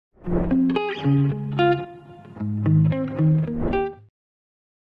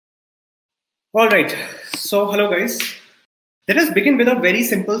All right. So, hello guys. Let us begin with a very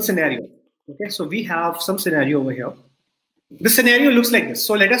simple scenario. Okay. So we have some scenario over here. The scenario looks like this.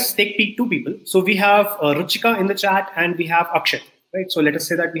 So let us take two people. So we have Ruchika in the chat and we have Akshat. Right. So let us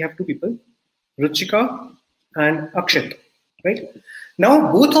say that we have two people, Ruchika and Akshat. Right. Now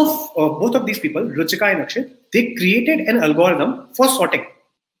both of these people, Ruchika and Akshat, they created an algorithm for sorting.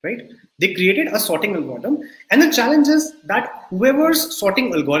 Right. They created a sorting algorithm, and the challenge is that whoever's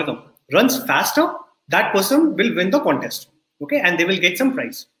sorting algorithm runs faster, that person will win the contest. Okay, and they will get some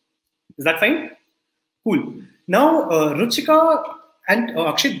prize. Is that fine? Cool. Now, Ruchika and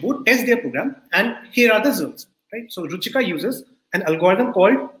Akshit both test their program, and here are the results. Right. So Ruchika uses an algorithm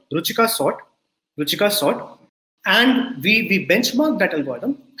called Ruchika sort, and we benchmark that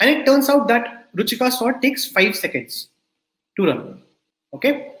algorithm, and it turns out that Ruchika sort takes 5 seconds to run.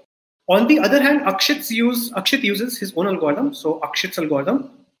 Okay. On the other hand, Akshit uses his own algorithm. So Akshit's algorithm,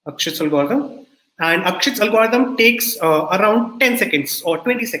 and Akshit's algorithm takes around 10 seconds or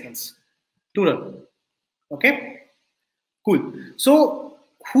 20 seconds to run. Okay, cool. So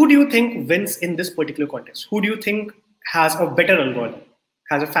who do you think wins in this particular contest? Who do you think has a better algorithm,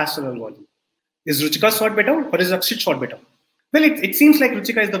 has a faster algorithm? Is Ruchika's sort better or is Akshit's sort better? Well, it seems like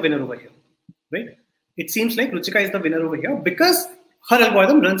Ruchika is the winner over here, right? It seems like Ruchika is the winner over here because her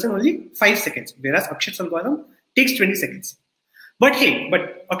algorithm runs in only 5 seconds, whereas Akshit's algorithm takes 20 seconds. But hey,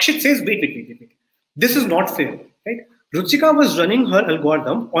 Akshit says, wait. This is not fair, right? Ruchika was running her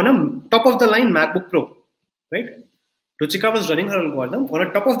algorithm on a top-of-the-line MacBook Pro, right? Ruchika was running her algorithm on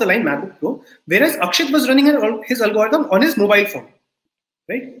a top-of-the-line MacBook Pro, whereas Akshit was running his algorithm on his mobile phone,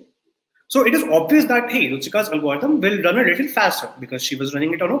 right? So it is obvious that, hey, Ruchika's algorithm will run a little faster because she was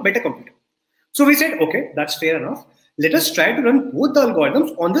running it on a better computer. So we said, okay, that's fair enough. Let us try to run both the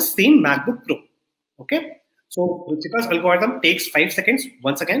algorithms on the same MacBook Pro. Okay. So Ruchika's algorithm takes 5 seconds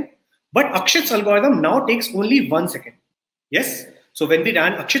once again, but Akshit's algorithm now takes only 1 second. Yes. So when we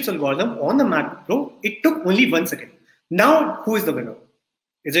ran Akshit's algorithm on the MacBook Pro, it took only 1 second. Now, who is the winner?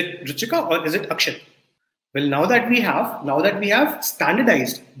 Is it Ruchika or is it Akshit? Well, now that we have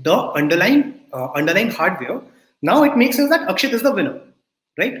standardized the underlying hardware, now it makes sense that Akshit is the winner,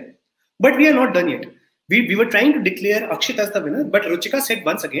 right? But we are not done yet. We were trying to declare Akshit as the winner, but Ruchika said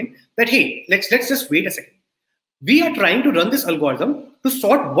once again that, hey, let's just wait a second. We are trying to run this algorithm to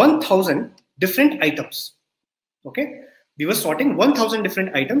sort 1,000 different items. Okay, we were sorting 1,000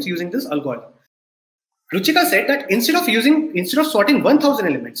 different items using this algorithm. Ruchika said that instead of sorting 1,000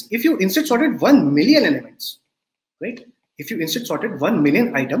 elements, if you instead sorted 1 million elements, right? If you instead sorted 1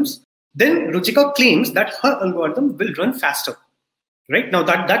 million items, then Ruchika claims that her algorithm will run faster. Right? Now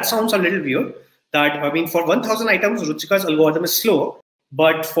that sounds a little weird. That, I mean, for 1,000 items, Ruchika's algorithm is slower,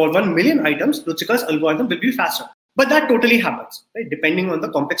 but for 1 million items, Ruchika's algorithm will be faster. But that totally happens, right? Depending on the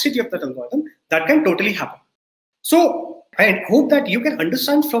complexity of that algorithm, that can totally happen. So I hope that you can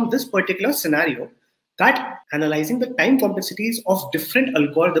understand from this particular scenario that analyzing the time complexities of different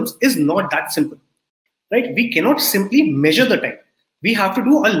algorithms is not that simple, right? We cannot simply measure the time. We have to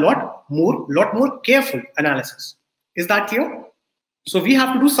do a lot more careful analysis. Is that clear? So we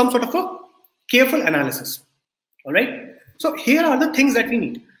have to do some sort of a careful analysis. All right. So here are the things that we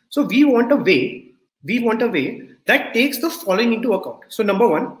need. So we want a way that takes the following into account. So number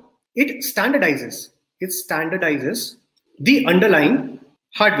one, it standardizes the underlying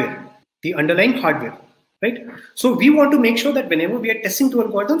hardware, right? So we want to make sure that whenever we are testing two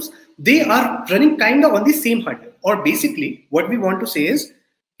algorithms, they are running kind of on the same hardware. Or basically what we want to say is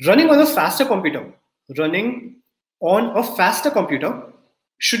running on a faster computer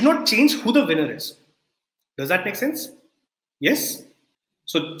should not change who the winner is. Does that make sense? Yes.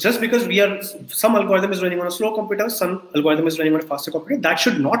 So just because some algorithm is running on a slow computer, some algorithm is running on a faster computer, that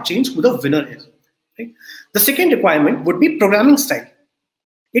should not change who the winner is. Right? The second requirement would be programming style.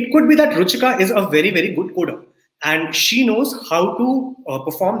 It could be that Ruchika is a very, very good coder and she knows how to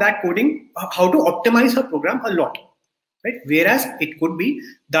perform that coding, how to optimize her program a lot. Right? Whereas it could be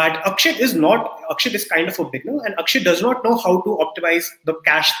that Akshit is kind of a beginner and Akshit does not know how to optimize the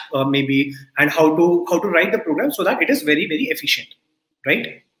cache maybe and how to write the program so that it is very, very efficient,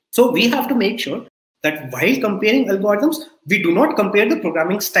 right? So we have to make sure that while comparing algorithms, we do not compare the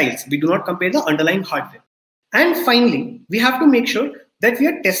programming styles, we do not compare the underlying hardware. And finally, we have to make sure that we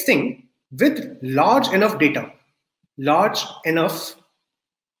are testing with large enough data, large enough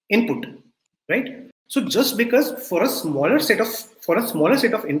input, right? So just because for a smaller set of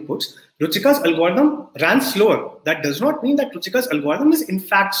inputs, Ruchika's algorithm ran slower, that does not mean that Ruchika's algorithm is in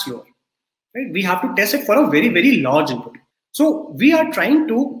fact slower. Right? We have to test it for a very, very large input. So we are trying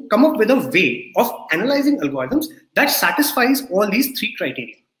to come up with a way of analyzing algorithms that satisfies all these three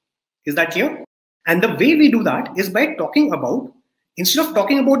criteria. Is that clear? And the way we do that is by talking about, instead of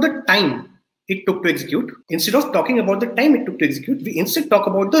talking about the time it took to execute, we instead talk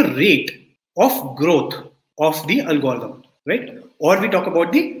about the rate of growth of the algorithm, right? Or we talk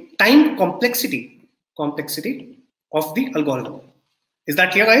about the time complexity of the algorithm. Is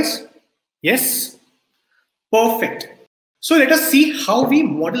that clear, guys? Yes? Perfect. So let us see how we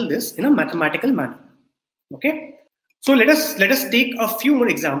model this in a mathematical manner. Okay? So let us take a few more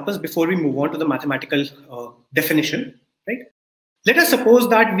examples before we move on to the mathematical definition, right? Let us suppose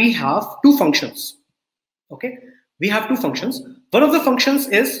that we have two functions. Okay, we have two functions. One of the functions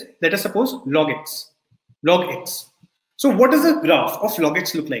is, let us suppose, log x. So what does the graph of log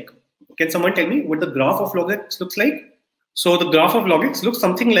x look like? Can someone tell me what the graph of log x looks like? So the graph of log x looks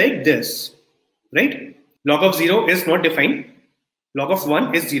something like this, right? Log of 0 is not defined. Log of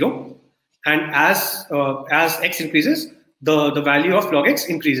 1 is 0. And as x increases, the value of log x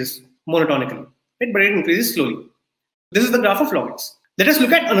increases monotonically, right? But it increases slowly. This is the graph of log x. Let us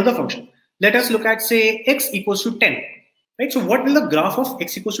look at another function. Let us look at, say, x equals to 10. Right? So what will the graph of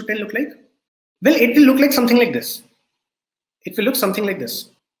x equals to 10 look like? Well, it will look like something like this. It will look something like this.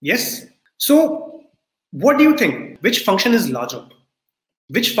 Yes? So what do you think? Which function is larger?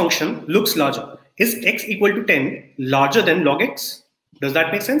 Which function looks larger? Is x equal to 10 larger than log x? Does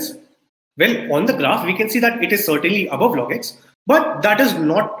that make sense? Well, on the graph, we can see that it is certainly above log x, but that is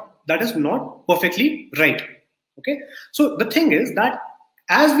not perfectly right. Okay. So the thing is that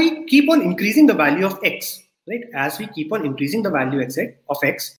as we keep on increasing the value of x, right? As we keep on increasing the value of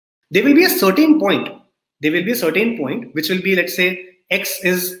x, there will be a certain point. Which will be, let's say, x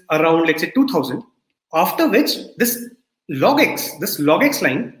is around, let's say, 2000. After which this log x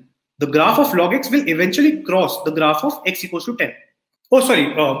line, the graph of log x will eventually cross the graph of x equals to 10. Oh,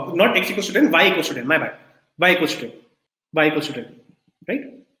 sorry, not x equals to 10, y equals to 10. My bad. Y equals to 10. Right?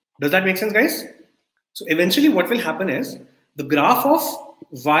 Does that make sense, guys? So eventually what will happen is the graph of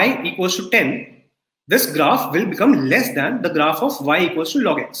y equals to 10, this graph will become less than the graph of y equals to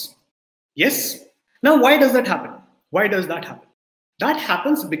log x. Yes? Now, why does that happen? That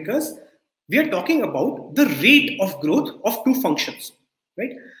happens because we are talking about the rate of growth of two functions,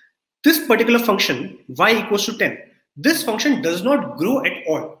 right? This particular function, y equals to 10, this function does not grow at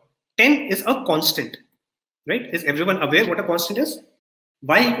all. 10 is a constant, right? Is everyone aware what a constant is?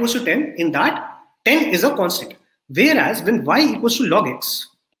 Y equals to 10, in that 10 is a constant. Whereas when y equals to log x,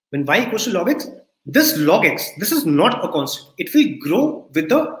 this log x, this is not a constant. It will grow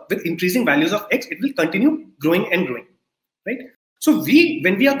with increasing values of x. It will continue growing and growing, right? So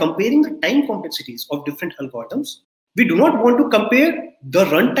when we are comparing the time complexities of different algorithms, we do not want to compare the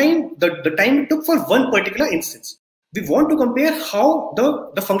runtime, the time it took for one particular instance. We want to compare how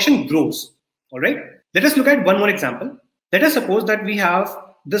the function grows. All right. Let us look at one more example. Let us suppose that we have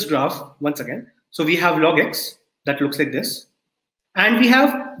this graph once again. So we have log x that looks like this. And we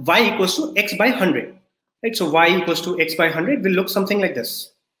have y equals to x by 100. Right? So y equals to x by 100 will look something like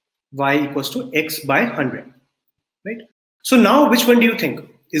this. Y equals to x by 100. Right? So now which one do you think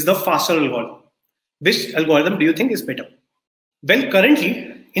is the faster algorithm? Which algorithm do you think is better? Well,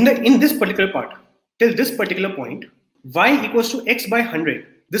 currently in this particular part, till this particular point, y equals to x by 100.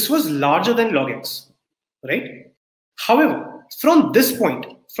 This was larger than log x, right? However, from this point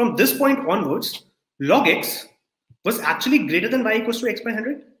onwards, log x was actually greater than y equals to x by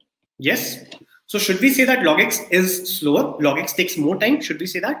 100. Yes. So should we say that log x is slower? Log x takes more time. Should we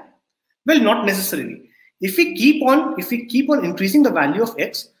say that? Well, not necessarily. If we keep on increasing the value of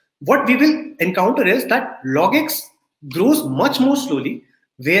x, what we will encounter is that log x grows much more slowly,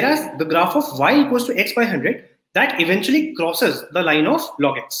 whereas the graph of y equals to x by 100, that eventually crosses the line of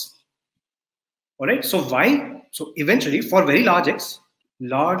log x. All right. So eventually for very large x,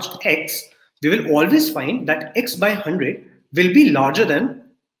 we will always find that x by 100 will be larger than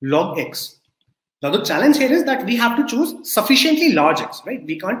log x. Now the challenge here is that we have to choose sufficiently large x, right?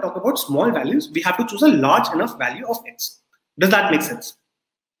 We can't talk about small values. We have to choose a large enough value of x. Does that make sense?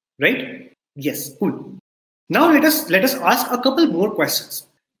 Right? Yes, cool. Now let us ask a couple more questions.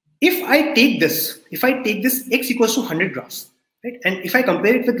 If I take this x equals to 100 graphs, right? And if I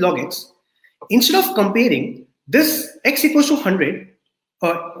compare it with log x, instead of comparing this x equals to 100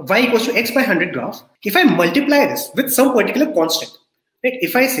 or y equals to x by 100 graph, if I multiply this with some particular constant, right?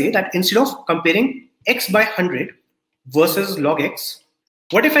 If I say that instead of comparing x by 100 versus log x,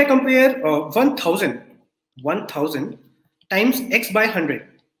 what if I compare 1000 times x by 100,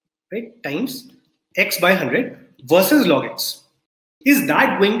 right? Times x by 100 versus log x. Is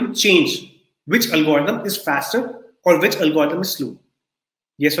that going to change which algorithm is faster or which algorithm is slow?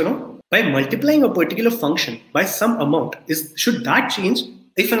 Yes or no? By multiplying a particular function by some amount, should that change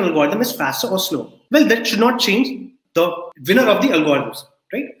if an algorithm is faster or slow. Well, that should not change the winner of the algorithms,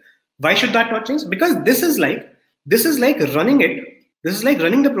 right? Why should that not change? Because this is like running it. This is like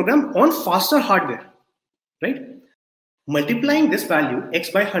running the program on faster hardware, right? Multiplying this value x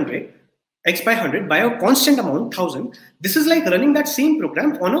by 100 by a constant amount 1000. This is like running that same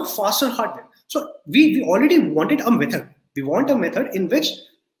program on a faster hardware. So we already wanted a method. We want a method in which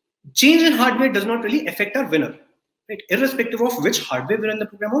change in hardware does not really affect our winner, right? Irrespective of which hardware we run the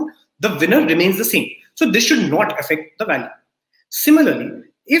program on, the winner remains the same. So this should not affect the value. Similarly,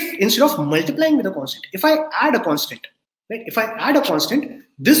 if instead of multiplying with a constant, if I add a constant, right? If I add a constant,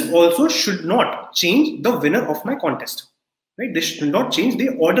 this also should not change the winner of my contest, right? This should not change the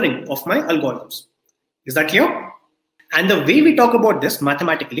ordering of my algorithms. Is that clear? And the way we talk about this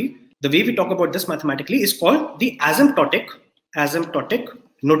mathematically, is called the asymptotic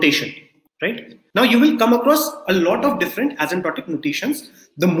notation, right? Now you will come across a lot of different asymptotic notations.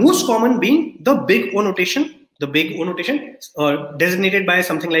 The most common being the big O notation, designated by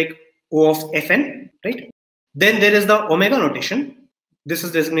something like O of Fn, right? Then there is the omega notation. This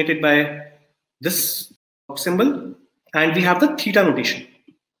is designated by this symbol. And we have the theta notation,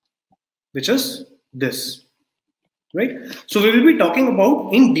 which is this, right? So we will be talking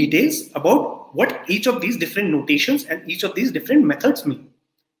about in details about what each of these different notations and each of these different methods mean.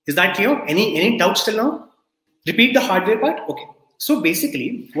 Is that clear? Any doubts till now? Repeat the hardware part. Okay. So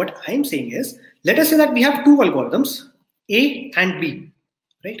basically what I'm saying is, let us say that we have two algorithms, A and B,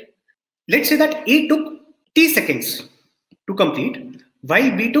 right? Let's say that A took T seconds to complete,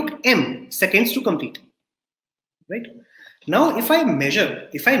 while B took M seconds to complete, right? Now, if I measure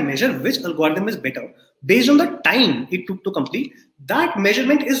which algorithm is better based on the time it took to complete, that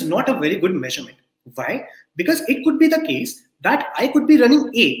measurement is not a very good measurement. Why? Because it could be the case that I could be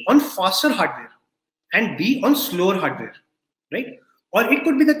running A on faster hardware and B on slower hardware, right? Or it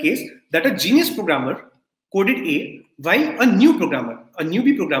could be the case that a genius programmer coded A while a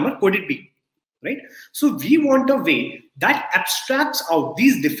newbie programmer coded B, right? So we want a way that abstracts out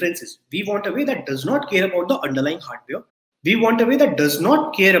these differences. We want a way that does not care about the underlying hardware. We want a way that does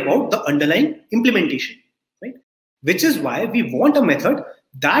not care about the underlying implementation, right? Which is why we want a method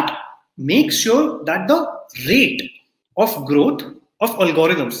that makes sure that the rate of growth of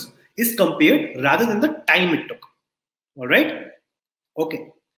algorithms is compared rather than the time it took. All right? Okay.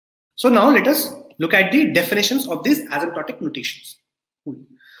 So now let us look at the definitions of these asymptotic notations. Cool.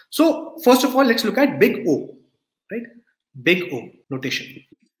 So first of all, let's look at big O, right? Big O notation.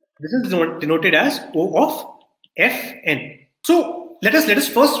 This is denoted as O of Fn. So let us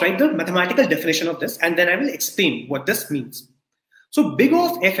first write the mathematical definition of this, and then I will explain what this means. So big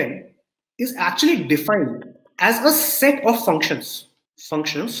O of Fn is actually defined as a set of functions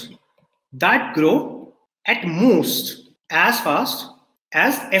that grow at most as fast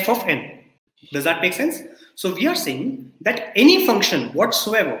as f of n. Does that make sense? So we are saying that any function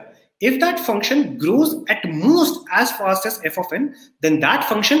whatsoever, if that function grows at most as fast as f of n, then that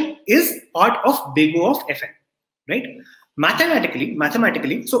function is part of big O of Fn, right?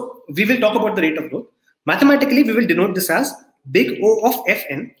 Mathematically, so we will talk about the rate of growth. Mathematically, we will denote this as big O of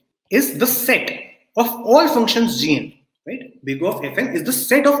Fn is the set of all functions Gn, right? Big O of Fn is the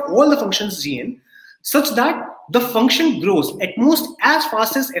set of all the functions Gn such that the function grows at most as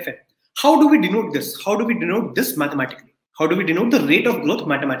fast as Fn. How do we denote this? How do we denote this mathematically? How do we denote the rate of growth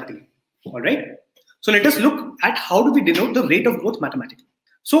mathematically? All right. So let us look at how do we denote the rate of growth mathematically.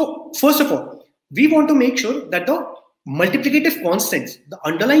 So first of all, we want to make sure that the multiplicative constants, the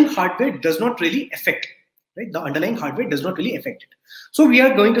underlying hardware does not really affect, right? The underlying hardware does not really affect it. So we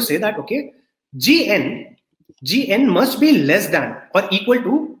are going to say that, okay, Gn must be less than or equal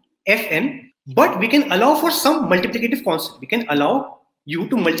to Fn, but we can allow for some multiplicative constant. We can allow you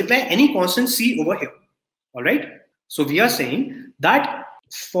to multiply any constant C over here. All right. So we are saying that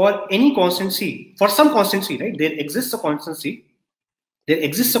for any constant C, for some constant C, right, there exists a constant C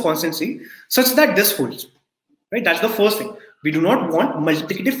such that this holds, right? That's the first thing. We do not want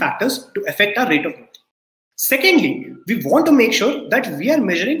multiplicative factors to affect our rate of growth. Secondly, we want to make sure that we are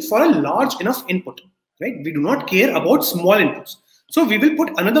measuring for a large enough input, right? We do not care about small inputs. So we will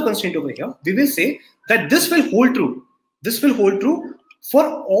put another constraint over here. We will say that this will hold true. This will hold true for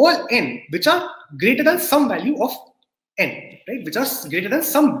all n which are greater than some value of n, right? Which are greater than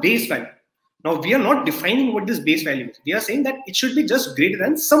some base value. Now we are not defining what this base value is. We are saying that it should be just greater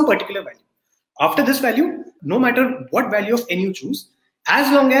than some particular value. After this value, no matter what value of n you choose,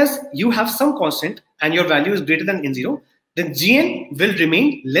 as long as you have some constant and your value is greater than n0, then Gn will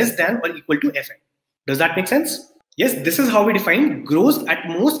remain less than or equal to Fn. Does that make sense? Yes, this is how we define grows at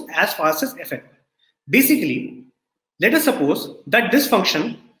most as fast as Fn. Basically, let us suppose that this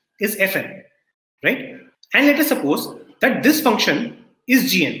function is fn, right? And let us suppose that this function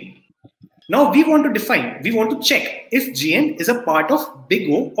is gn. Now we want to define, we want to check if gn is a part of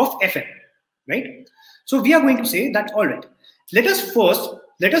big O of fn, right? So we are going to say that, all right, let us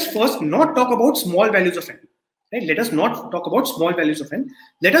first not talk about small values of n, right? Let us not talk about small values of n.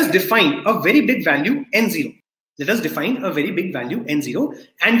 Let us define a very big value n0. Let us define a very big value n0,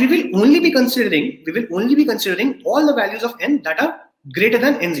 and we will only be considering all the values of n that are greater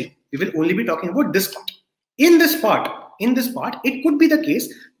than n0. We will only be talking about this part. In this part, it could be the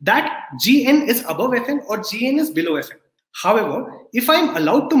case that gn is above fn or gn is below fn. However, if I am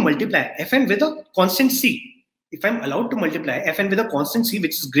allowed to multiply fn with a constant c,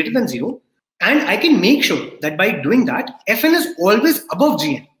 which is greater than 0, and I can make sure that by doing that, fn is always above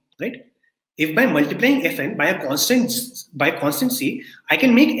gn, right? If by multiplying fn by a constant c, I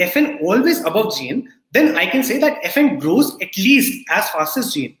can make fn always above gn, then I can say that fn grows at least as fast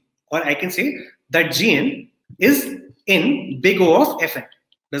as gn, or I can say that gn is in big O of fn.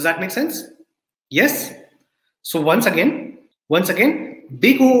 Does that make sense? Yes. So once again,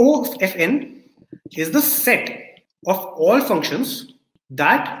 big O of fn is the set of all functions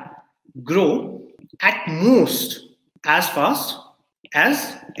that grow at most as fast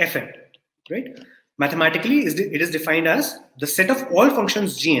as fn, right? Mathematically, it is defined as the set of all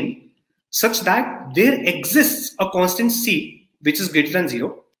functions gn such that there exists a constant c which is greater than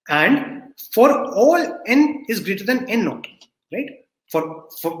 0, and for all n is greater than n naught, right? For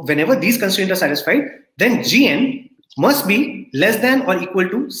whenever these constraints are satisfied, then gn must be less than or equal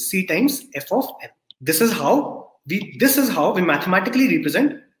to c times f of n. This is how we mathematically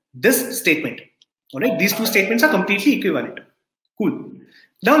represent this statement. All right, these two statements are completely equivalent. Cool.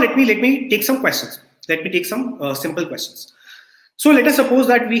 Now let me take some questions. Let me take some simple questions. So let us suppose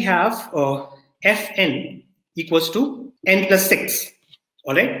that we have fn equals to n plus 6.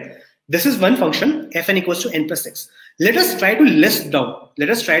 All right. This is one function, fn equals to n plus 6. Let us try to list down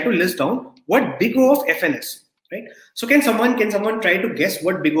what big O of fn is, right? So can someone try to guess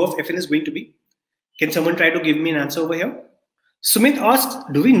what big O of fn is going to be? Can someone try to give me an answer over here? Sumit asks,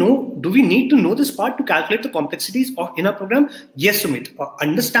 do we need to know this part to calculate the complexities of in a program? Yes, Sumit.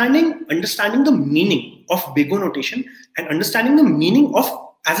 Understanding the meaning of big O notation and understanding the meaning of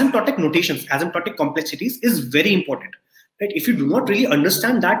asymptotic notations, asymptotic complexities is very important. Right? If you do not really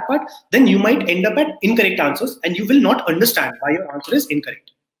understand that part, then you might end up at incorrect answers and you will not understand why your answer is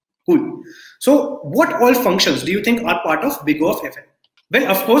incorrect. Cool. So what all functions do you think are part of big O of fn? Well,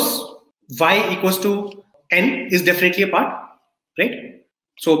 of course, y equals to n is definitely a part, right?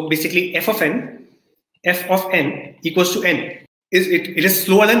 So basically f of n equals to n. It is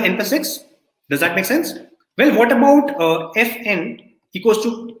slower than n plus 6. Does that make sense? Well, what about fn equals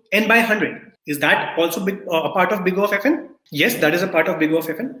to n by 100? Is that also a part of big O of fn? Yes, that is a part of big O of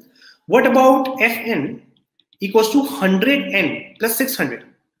fn. What about fn equals to 100n plus 600?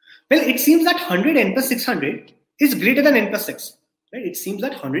 Well, it seems that 100n plus 600 is greater than n plus 6. Right? It seems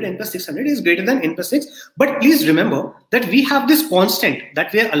that 100n plus 600 is greater than n plus 6. But please remember that we have this constant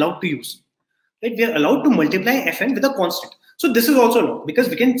that we are allowed to use. Right? We are allowed to multiply fn with a constant. So this is also no, because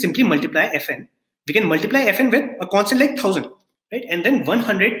we can simply multiply fn. We can multiply fn with a constant like 1000. Right? And then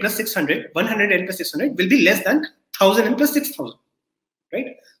 100 plus 600, 100n plus 600 will be less than 1000n plus 6000.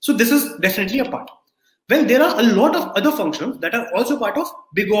 Right? So this is definitely a part. Well, there are a lot of other functions that are also part of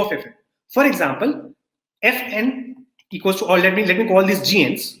big O of fn. For example, fn equals to, or let me call these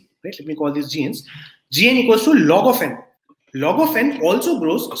gn's. Right? Let me call these gn's. Gn equals to log of n. Log of n also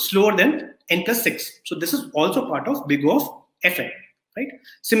grows slower than n plus 6. So this is also part of big O of fn. Right?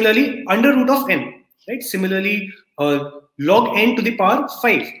 Similarly, under root of n. Right? Similarly, log n to the power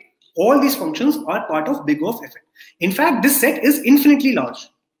 5. All these functions are part of big O of fn. In fact, this set is infinitely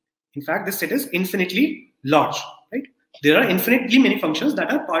large. Right? There are infinitely many functions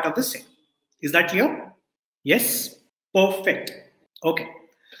that are part of the set. Is that clear? Yes? Perfect. Okay.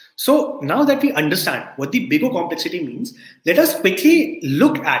 So now that we understand what the big O complexity means, let us quickly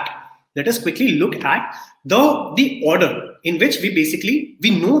look at the order in which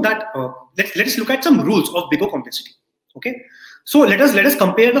we know that let us look at some rules of big O complexity. Okay. So let us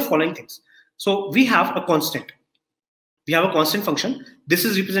compare the following things. So we have a constant. We have a constant function. This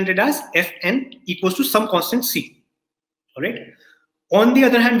is represented as fn equals to some constant c. All right. On the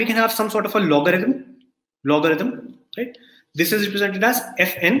other hand, we can have some sort of a logarithm, right? This is represented as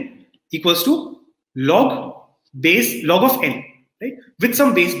fn equals to log of n, right? With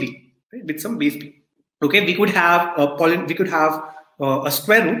some base b, right? With some base b. Okay. We could have a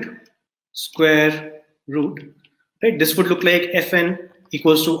square root, right? This would look like fn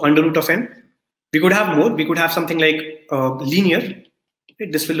equals to under root of n. We could have more. We could have something like linear.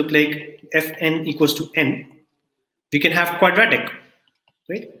 Right? This will look like fn equals to n. We can have quadratic,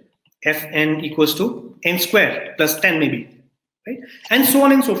 right? Fn equals to n square plus 10 maybe, right? And so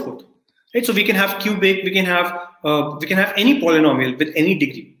on and so forth, right? So we can have cubic, we can have any polynomial with any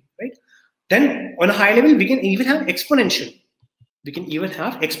degree, right? Then on a high level, we can even have exponential. We can even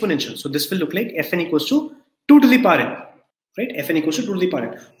have exponential. So this will look like fn equals to 2 to the power n, right? Fn equals to 2 to the power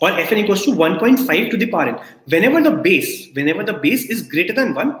n, or fn equals to 1.5 to the power n. Whenever the base is greater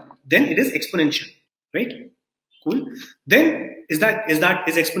than 1, then it is exponential, right? Cool. Then is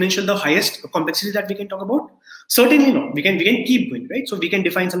exponential the highest complexity that we can talk about? Certainly not. We can keep going, right? So we can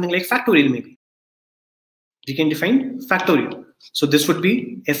define something like factorial maybe. We can define factorial. So this would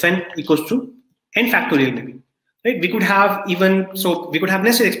be fn equals to n factorial maybe, right? We could have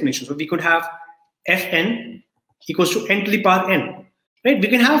nested exponential. So we could have fn equals to n to the power n, right? We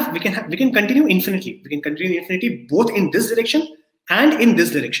can continue infinitely. We can continue infinity both in this direction and in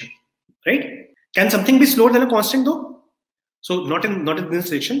this direction, right? Can something be slower than a constant though? So not in this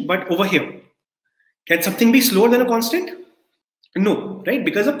direction, but over here. Can something be slower than a constant? No, right?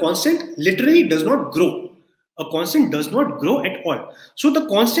 Because a constant literally does not grow. A constant does not grow at all. So the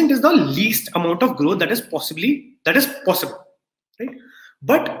constant is the least amount of growth that is possible, right?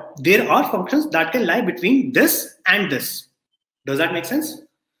 But there are functions that can lie between this and this. Does that make sense?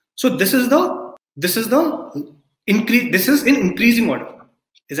 So this is in increasing order.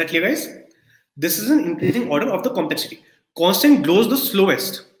 Is that clear, guys? This is an increasing order of the complexity. Constant grows the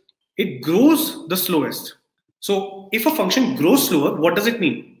slowest. It grows the slowest. So if a function grows slower, what does it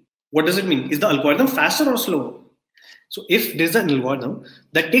mean? What does it mean? Is the algorithm faster or slower? So if there's an algorithm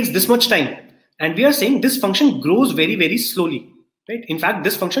that takes this much time, and we are saying this function grows very, very slowly, right? In fact,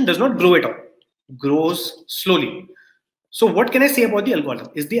 this function does not grow at all. Grows slowly. So what can I say about the algorithm?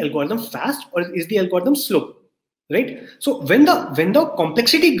 Is the algorithm fast or is the algorithm slow? Right? So when the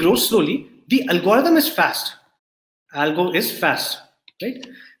complexity grows slowly, the algorithm is fast. Algo is fast, right?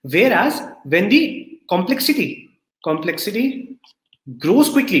 Whereas when the complexity grows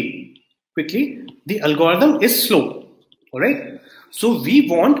quickly, the algorithm is slow. All right. So we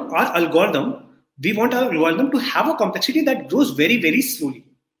want our algorithm to have a complexity that grows very, very slowly.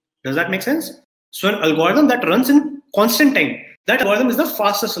 Does that make sense? So an algorithm that runs in constant time, that algorithm is the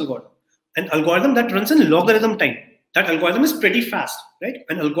fastest algorithm. An algorithm that runs in logarithm time, that algorithm is pretty fast, right?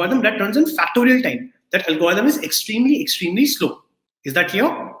 An algorithm that runs in factorial time, that algorithm is extremely, extremely slow. Is that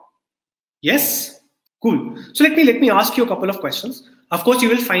clear? Yes? Cool. So let me ask you a couple of questions. Of course, you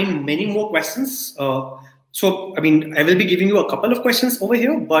will find many more questions. So, I will be giving you a couple of questions over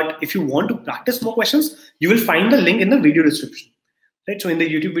here, but if you want to practice more questions, you will find the link in the video description. Right? So in the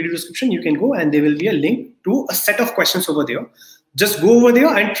YouTube video description, you can go and there will be a link to a set of questions over there. Just go over there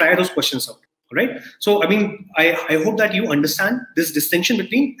and try those questions out. Right? So, I hope that you understand this distinction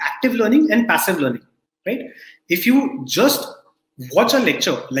between active learning and passive learning. Right? If you just watch a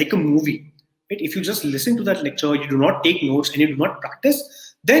lecture like a movie, right? If you just listen to that lecture, you do not take notes and you do not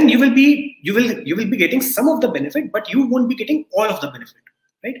practice, then you will be getting some of the benefit, but you won't be getting all of the benefit.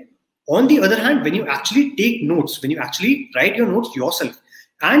 Right? On the other hand, when you actually take notes, when you actually write your notes yourself,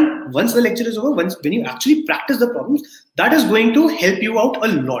 and once the lecture is over, when you actually practice the problems, that is going to help you out a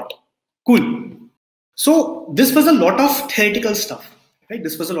lot. Cool. So this was a lot of theoretical stuff, right?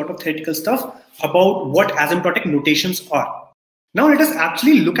 This was a lot of theoretical stuff about what asymptotic notations are. Now let us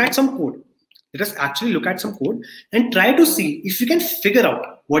actually look at some code. Let us actually look at some code and try to see if you can figure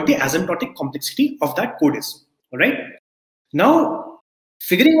out what the asymptotic complexity of that code is. All right. Now,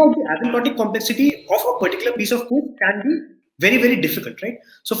 figuring out the asymptotic complexity of a particular piece of code can be very, very difficult, right?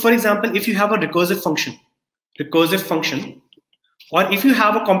 So for example, if you have a recursive function, or if you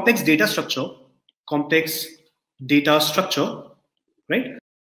have a complex data structure, right?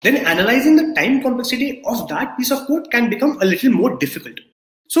 Then analyzing the time complexity of that piece of code can become a little more difficult.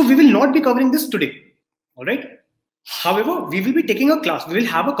 So we will not be covering this today, all right? However, we will be taking a class. We will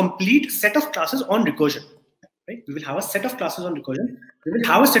have a complete set of classes on recursion, right? We will have a set of classes on recursion. We will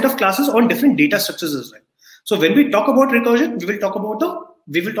have a set of classes on different data structures as well. So when we talk about recursion, we will talk about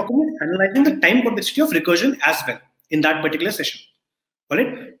analyzing the time complexity of recursion as well in that particular session. All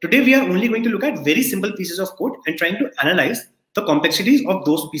right. Today we are only going to look at very simple pieces of code and trying to analyze the complexities of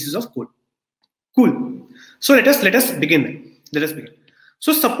those pieces of code. Cool. So let us begin. Let us begin.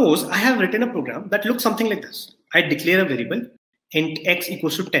 So suppose I have written a program that looks something like this. I declare a variable int x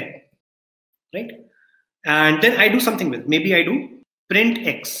equals to 10, right? And then I do something with, maybe I do print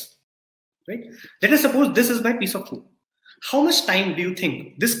x, right? Let us suppose this is my piece of code. How much time do you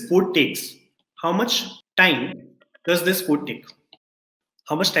think this code takes? How much time does this code take?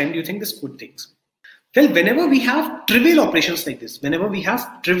 How much time do you think this code takes? Well, whenever we have trivial operations like this, whenever we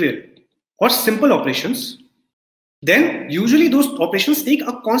have trivial or simple operations, then usually those operations take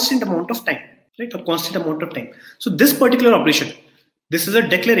a constant amount of time, right? A constant amount of time. So this particular operation, this is a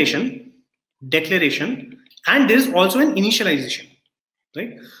declaration, and there is also an initialization,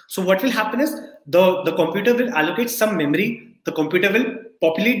 right? So what will happen is the computer will allocate some memory, the computer will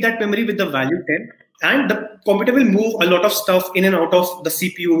populate that memory with the value 10, and the computer will move a lot of stuff in and out of the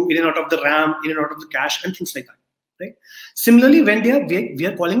CPU, in and out of the RAM, in and out of the cache, and things like that, right? Similarly, when we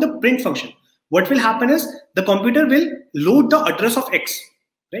are calling the print function, what will happen is the computer will load the address of X,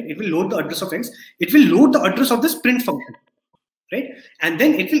 right? It will load the address of X. It will load the address of this print function, right? And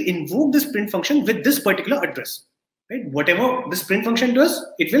then it will invoke this print function with this particular address, right? Whatever this print function does,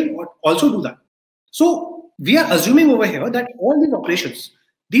 it will also do that. So we are assuming over here that all these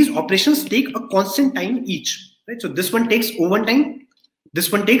operations take a constant time each, right? So this one takes O1 time,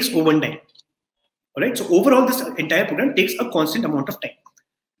 this one takes O1 time, all right? So overall, this entire program takes a constant amount of time.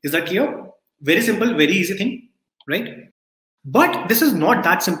 Is that clear? Very simple, very easy thing, right? But this is not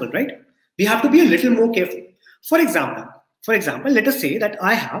that simple, right? We have to be a little more careful. For example, let us say that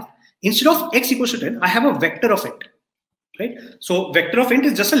I have, instead of X equals to 10, I have a vector of int, right? So vector of int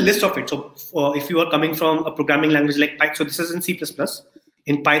is just a list of it. So if you are coming from a programming language like Python, so this is in C++.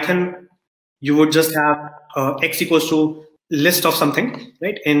 In Python, you would just have X equals to list of something,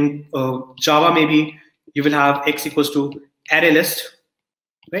 right? In Java, maybe you will have X equals to array list,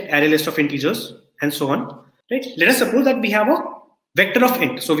 right? Array list of integers and so on, right? Let us suppose that we have a vector of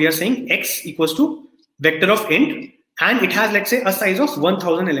int. So we are saying X equals to vector of int, and it has, let's say, a size of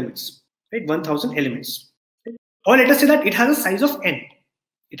 1000 elements, right? 1000 elements. Right? Or let us say that it has a size of n.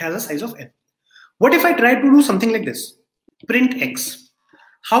 It has a size of n. What if I try to do something like this? Print X.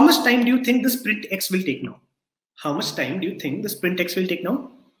 How much time do you think this print X will take now? How much time do you think this print X will take now?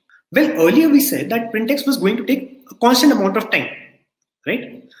 Well, earlier we said that print X was going to take a constant amount of time,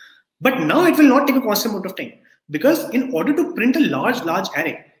 right? But now it will not take a constant amount of time, because in order to print a large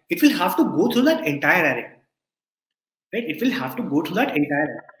array, it will have to go through that entire array, right? It will have to go through that entire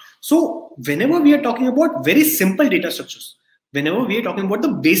array. So whenever we are talking about very simple data structures, whenever we are talking about the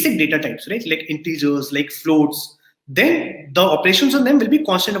basic data types, right, like integers, like floats, then the operations on them will be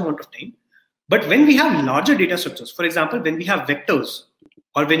constant amount of time. But when we have larger data structures, for example, when we have vectors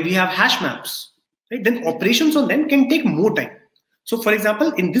or when we have hash maps, right, then operations on them can take more time. So for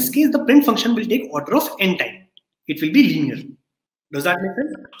example, in this case, the print function will take order of n time. It will be linear. Does that make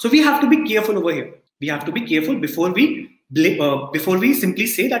sense? So we have to be careful over here. We have to be careful before we simply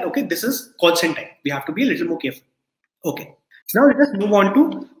say that, okay, this is constant time. We have to be a little more careful. Okay. Now let us move on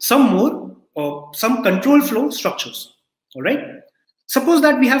to some control flow structures. All right. Suppose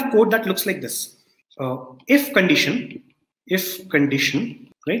that we have code that looks like this. If condition,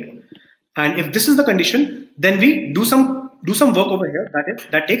 right? And if this is the condition, then we do some work over here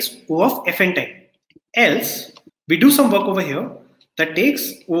that takes O of fn time. Else we do some work over here that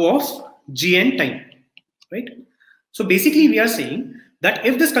takes O of gn time, right? So basically we are saying that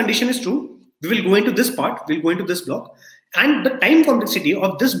if this condition is true, we will go into this part, we'll go into this block, and the time complexity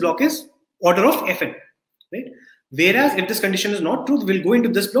of this block is order of fn, right? Whereas if this condition is not true, we'll go into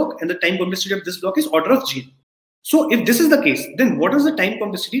this block and the time complexity of this block is order of gn. So if this is the case, then what is the time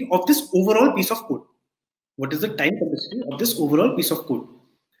complexity of this overall piece of code? What is the time complexity of this overall piece of code?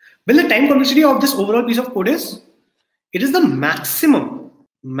 Well, the time complexity of this overall piece of code is, it is the maximum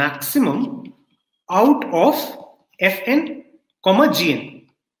out of fn comma gn,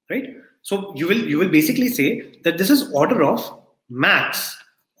 right? So you will basically say that this is order of max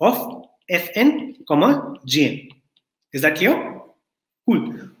of fn comma gn. Is that clear?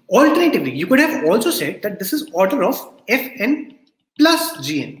 Cool. Alternatively, you could have also said that this is order of fn plus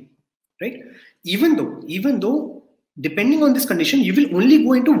gn, right? Even though depending on this condition, you will only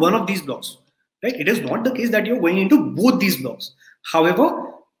go into one of these blocks, right? It is not the case that you're going into both these blocks.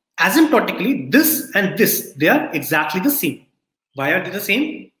 However, asymptotically, this and this, they are exactly the same. Why are they the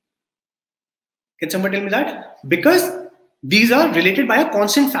same? Can somebody tell me that? Because these are related by a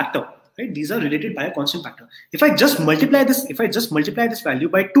constant factor, right? These are related by a constant factor. If I just multiply this value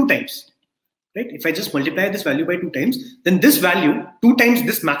by 2 times, right? If I just multiply this value by 2 times, then this value, 2 times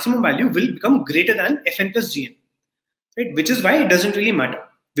this maximum value, will become greater than fn plus gn, right? Which is why it doesn't really matter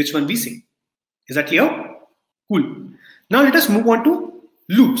which one we say. Is that clear? Cool. Now let us move on to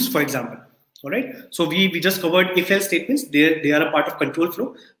loops, for example. All right. So we just covered if-else statements. They are a part of control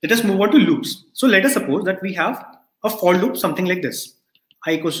flow. Let us move on to loops. So let us suppose that we have a for loop, something like this: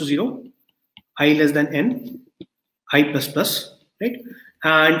 I equals to 0, I less than n, I plus plus, right?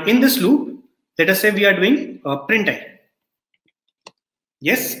 And in this loop, let us say we are doing print I.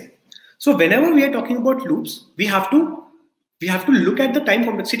 Yes. So whenever we are talking about loops, we have to look at the time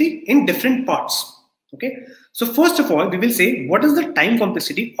complexity in different parts. Okay. So first of all, we will say, what is the time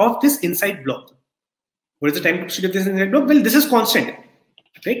complexity of this inside block? What is the time complexity of this inside block? Well, this is constant.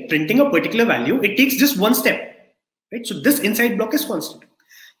 Right? Printing a particular value, it takes just one step. Right? So this inside block is constant.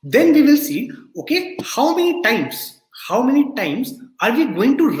 Then we will see, okay, how many times are we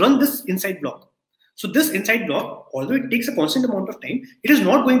going to run this inside block? So this inside block, although it takes a constant amount of time, it is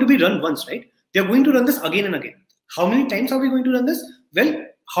not going to be run once, right? We are going to run this again and again. How many times are we going to run this? Well,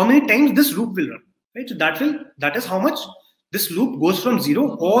 how many times this loop will run, right? So that is how much this loop goes from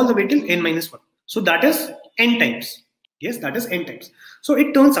 0 all the way till n-1. So that is n times. Yes, that is n times. So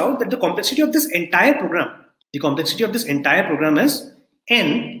it turns out that the complexity of this entire program, is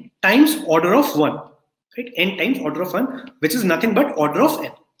n times order of 1, right? N times order of 1, which is nothing but order of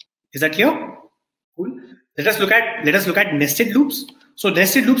n. Is that clear? Cool. Let us look at nested loops. So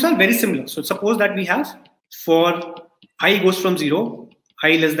nested loops are very similar. So suppose that we have, for I goes from 0,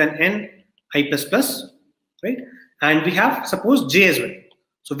 I less than n, I plus plus, right? And we have, suppose, j as well.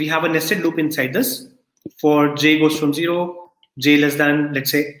 So we have a nested loop inside this. For j goes from 0, j less than,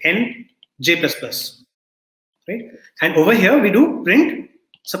 let's say, n, j plus plus, right? And over here we do print,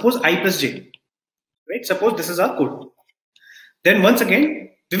 suppose I plus j, right? Suppose this is our code. Then once again,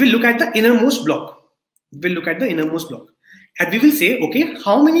 we will look at the innermost block. And we will say, okay,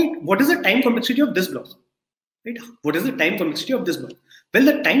 what is the time complexity of this block? Right? What is the time complexity of this block? Well,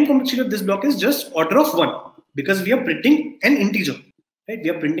 the time complexity of this block is just order of 1, because we are printing an integer. Right? We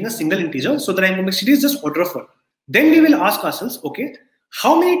are printing a single integer, so the time complexity is just order of 1. Then we will ask ourselves, okay,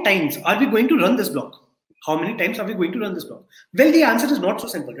 how many times are we going to run this block? Well, the answer is not so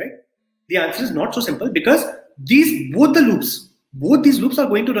simple, right? The answer is not so simple, because both these loops are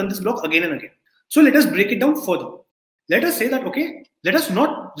going to run this block again and again. So let us break it down further. Let us say that, okay, let us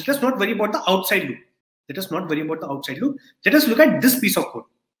not worry about the outside loop. Let us look at this piece of code.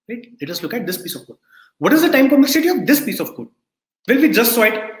 Right? What is the time complexity of this piece of code? Well, we just saw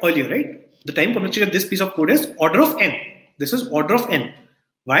it earlier, right? The time complexity of this piece of code is order of n. This is order of n.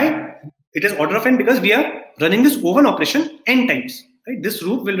 Why? It is order of n because we are running this O1 operation n times. Right? This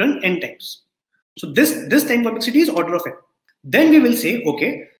loop will run n times. So this time complexity is order of n. Then we will say,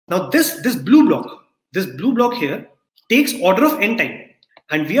 okay, now this blue block here takes order of n time,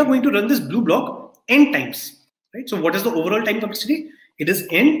 and we are going to run this blue block n times. Right? So what is the overall time complexity? It is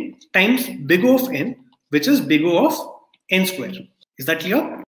n times big O of n, which is big O of n square. Is that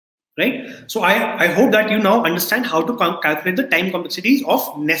clear? Right? So I hope that you now understand how to calculate the time complexities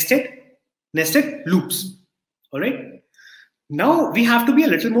of nested loops. All right. Now we have to be a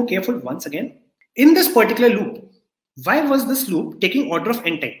little more careful once again. In this particular loop, why was this loop taking order of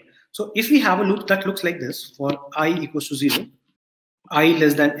n time? So if we have a loop that looks like this, for I equals to 0, I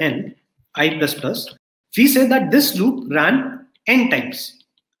less than n, I plus plus, we say that this loop ran n times.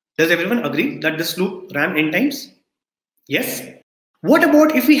 Does everyone agree that this loop ran n times? Yes. What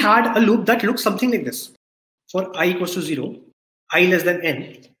about if we had a loop that looks something like this? For I equals to 0, I less than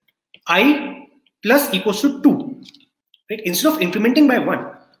n, I plus equals to 2. Right? Instead of incrementing by 1,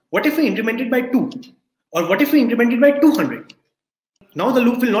 what if we incremented by 2? Or what if we incremented by 200? Now the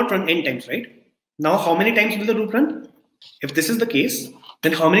loop will not run n times, right? Now how many times will the loop run? If this is the case,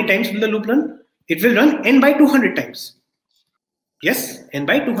 then how many times will the loop run? It will run n by 200 times. Yes, n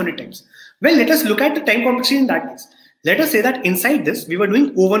by 200 times. Well, let us look at the time complexity in that case. Let us say that inside this, we were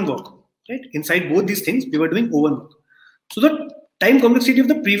doing O1 work. Right? Inside both these things, we were doing O1 work. So the time complexity of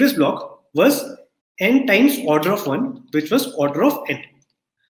the previous block was n times order of 1, which was order of n.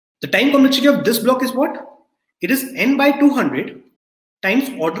 The time complexity of this block is what? It is n by 200 times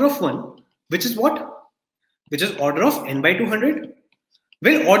order of 1, which is what? Which is order of n by 200.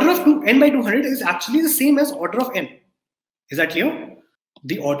 Well, order of n by 200 is actually the same as order of n. Is that clear?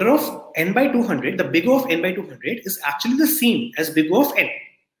 The order of n by 200, the big O of n by 200 is actually the same as big O of n.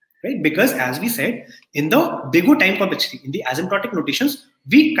 Right? Because as we said, in the big O time complexity, in the asymptotic notations,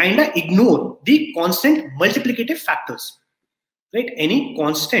 we kind of ignore the constant multiplicative factors. Right? Any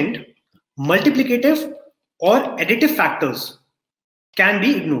constant multiplicative or additive factors can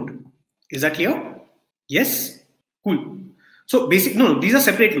be ignored. Is that clear? Yes? Cool. So these are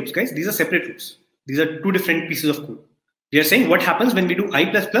separate loops, guys. These are separate loops. These are two different pieces of code. We are saying what happens when we do I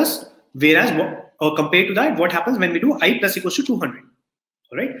plus plus, whereas compared to that, what happens when we do I plus equals to 200.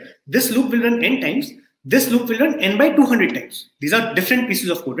 All right. This loop will run n times. This loop will run n by 200 times. These are different pieces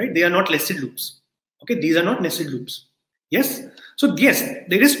of code, right? They are not nested loops. Okay. These are not nested loops. Yes. So yes,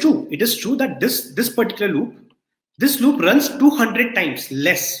 it is true. It is true that this particular loop, this loop runs 200 times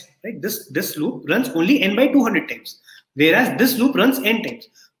less. Right? This loop runs only n by 200 times, whereas this loop runs n times.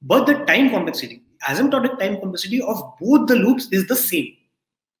 but the time complexity, asymptotic time complexity of both the loops is the same.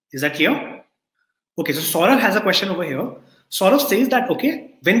 Is that clear? Okay, so Saurav has a question over here. Saurav says that,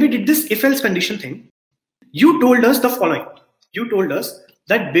 okay, when we did this if-else condition thing, you told us the following. You told us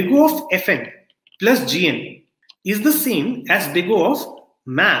that big O of Fn plus Gn is the same as big O of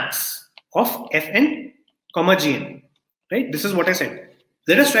max of Fn comma Gn. Right? This is what I said.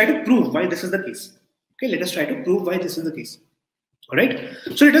 Let us try to prove why this is the case. Okay, let us try to prove why this is the case. All right.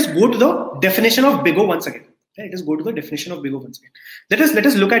 So let us go to the definition of big O once again. Okay, let us go to the definition of big O once again. Let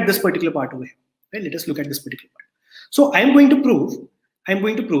us look at this particular part over here. Okay, let us look at this particular part. So I am going to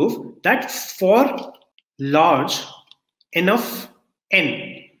prove that for large enough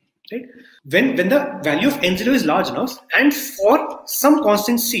n, right? When the value of n0 is large enough, and for some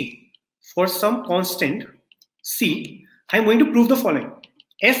constant c, I am going to prove the following: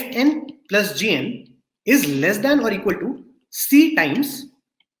 Fn plus Gn is less than or equal to c times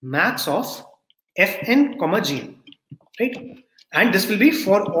max of Fn comma Gn, right? And this will be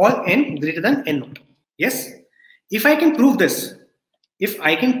for all n greater than n naught. Yes. If I can prove this,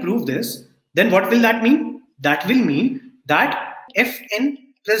 then what will that mean? That will mean that Fn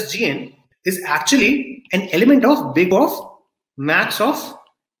plus Gn is actually an element of big of max of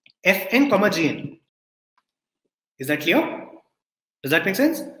Fn comma Gn. Is that clear? Does that make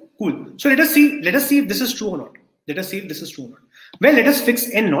sense? Cool. So let us see if this is true or not. Well, let us fix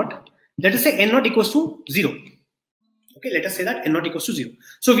n naught. Let us say n naught equals to 0. Okay, let us say that n naught equals to 0.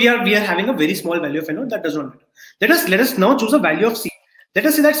 So we are having a very small value of n naught. That does not matter. Let us now choose a value of c. Let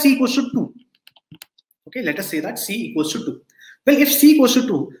us say that c equals to 2. Okay, let us say that c equals to 2. Well, if c equals to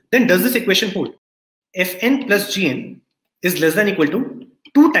 2, then does this equation hold? Fn plus Gn is less than equal to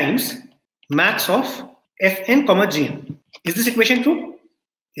 2 times max of Fn comma Gn. Is this equation true?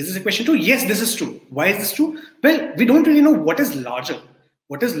 Yes, this is true. Why is this true? Well, we don't really know what is larger.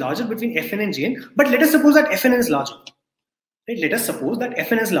 What is larger between Fn and Gn? But let us suppose that Fn is larger. Right? Let us suppose that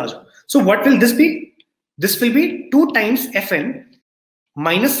Fn is larger. So what will this be? This will be 2 times Fn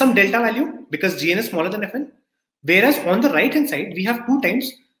minus some delta value, because Gn is smaller than Fn. Whereas on the right hand side, we have 2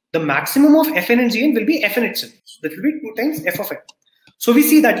 times the maximum of Fn and Gn will be Fn itself. So that will be 2 times f of n. So we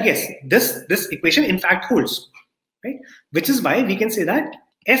see that yes, this equation in fact holds, right? Which is why we can say that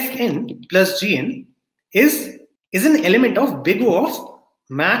Fn plus Gn is an element of big O of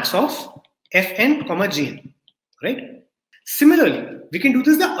max of Fn comma Gn, right? Similarly, we can do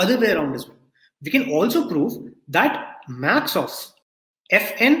this the other way around as well. We can also prove that max of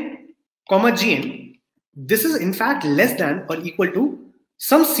Fn comma Gn, this is in fact less than or equal to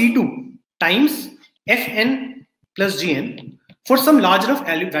some C2 times Fn plus Gn for some large enough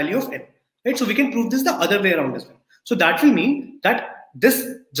value of n, right? So we can prove this the other way around as well. So that will mean that this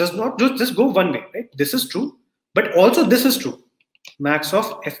does not just go one way, right? This is true, but also this is true. Max of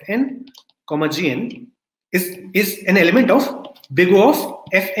Fn comma Gn is an element of big O of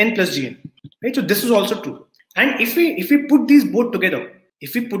Fn plus Gn, right? So this is also true. And if we put these both together,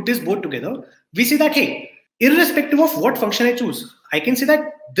 we see that, hey, irrespective of what function I choose, I can say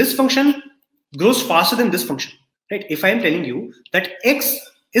that this function grows faster than this function, right? If I am telling you that x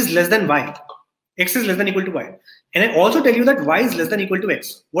is less than y, x is less than equal to y, and I also tell you that y is less than equal to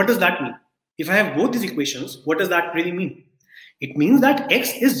x, what does that mean? If I have both these equations, what does that really mean? It means that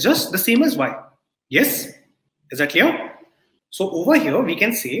x is just the same as y. Yes? Is that clear? So over here, we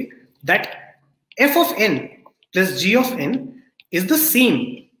can say that f of n plus g of n is the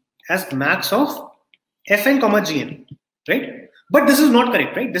same as max of Fn comma Gn, right? But this is not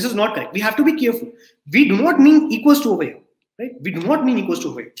correct, right? This is not correct. We have to be careful. We do not mean equals to over here, right? We do not mean equals to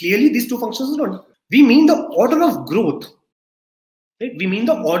over here. Clearly, these two functions are not equal. We mean the order of growth, right? We mean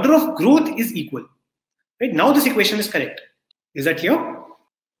the order of growth is equal, right? Now this equation is correct. Is that clear?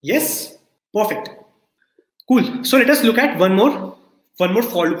 Yes? Perfect. Cool. So let us look at one more for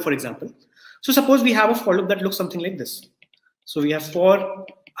loop, for example. So suppose we have a for loop that looks something like this. So we have for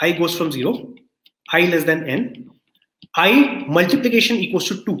I goes from 0, I less than n, I multiplication equals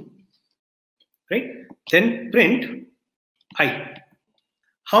to 2, right? Then print I.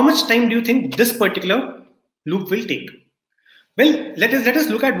 How much time do you think this particular loop will take? Well, let us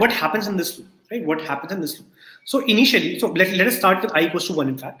look at what happens in this loop, right? What happens in this loop? So initially, so let us start with I equals to 1,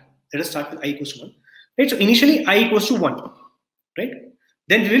 in fact. Let us start with I equals to 1, right? So initially I equals to 1, right?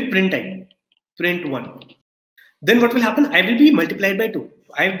 Then we will print 1. Then what will happen? I will be multiplied by 2.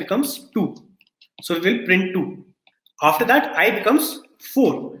 I becomes 2. So we will print 2. After that, I becomes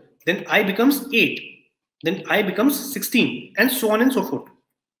 4. Then I becomes 8. Then I becomes 16, and so on and so forth,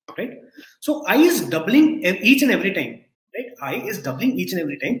 right? So I is doubling each and every time, right? I is doubling each and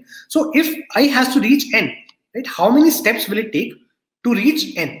every time. So if I has to reach n, right, how many steps will it take to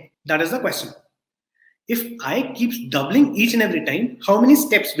reach n? That is the question. If I keep doubling each and every time, how many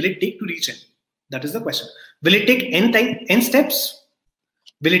steps will it take to reach n? That is the question. Will it take n steps?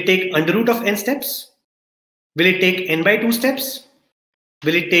 Will it take under root of n steps? Will it take n by 2 steps?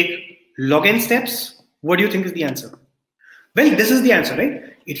 Will it take log n steps? What do you think is the answer? Well, this is the answer,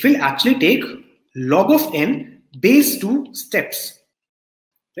 right? It will actually take log of n base 2 steps.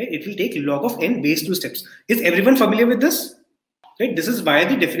 Right? It will take log of n base 2 steps. Is everyone familiar with this? Right? This is via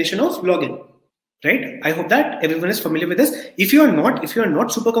the definition of log n. Right? I hope that everyone is familiar with this. If you are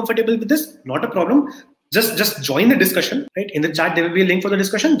not super comfortable with this, not a problem. Just join the discussion. Right? In the chat, there will be a link for the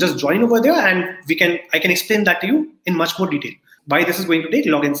discussion. Just join over there, and I can explain that to you in much more detail. Why this is going to take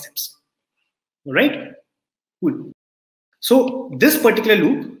log n steps. All right? Cool. So this particular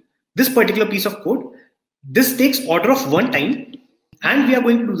loop, this particular piece of code, this takes order of 1 time, and we are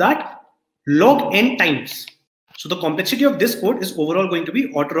going to do that log n times. So the complexity of this code is overall going to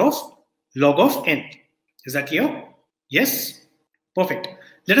be order of log of n. Is that clear? Yes? Perfect.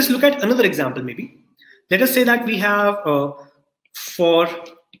 Let us look at another example maybe. Let us say that we have for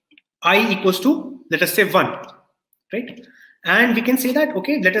I equals to, let us say 1, right? And we can say that,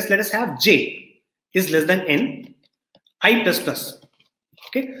 okay, let us have j is less than n, I plus plus.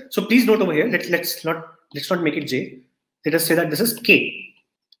 Okay, so please note over here, let's not make it j. Let us say that this is k.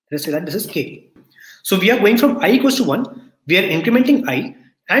 Let us say that this is k. So we are going from I equals to 1, we are incrementing I,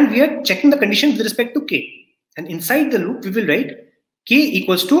 and we are checking the condition with respect to k. And inside the loop, we will write k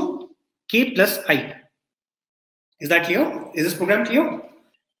equals to k plus I. Is that clear? Is this program clear?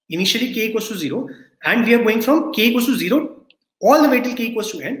 Initially k equals to 0, and we are going from k equals to 0 all the way till k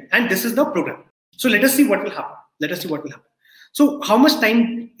equals to n, and this is the program. So let us see what will happen. Let us see what will happen. So how much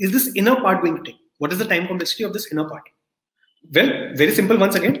time is this inner part going to take? What is the time complexity of this inner part? Well, very simple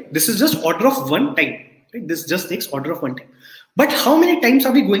once again. This is just order of 1 time. Right? This just takes order of 1 time. But how many times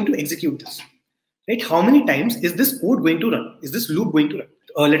are we going to execute this? Right? How many times is this code going to run? Is this loop going to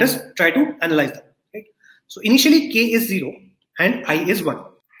run? Let us try to analyze that. Right? So initially k is 0 and I is 1.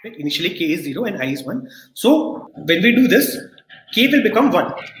 Right? Initially k is 0 and I is 1. So when we do this, k will become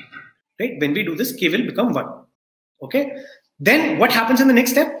 1. Right? When we do this, k will become 1. Okay. Then what happens in the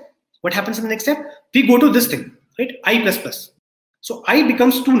next step? What happens in the next step? We go to this thing, right? I plus plus. So I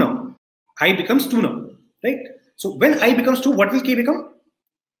becomes 2 now. I becomes 2 now, right? So when I becomes 2, what will k become?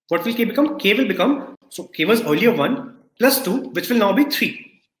 What will k become? K will become, so k was earlier 1 plus 2, which will now be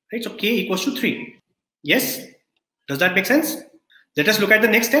 3, right? So k equals to 3. Yes? Does that make sense? Let us look at the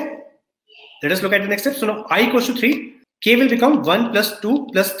next step. Let us look at the next step. So now I equals to 3, k will become 1 plus 2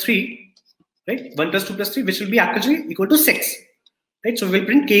 plus 3, right? 1 plus 2 plus 3, which will be actually equal to 6, right? So we'll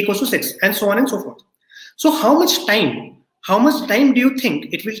print k equals to 6 and so on and so forth. So how much time do you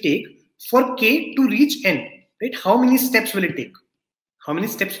think it will take for k to reach n, right? How many steps will it take? How many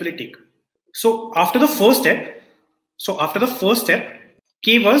steps will it take? So after the first step,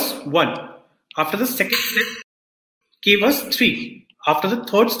 k was 1. After the second step, k was 3. After the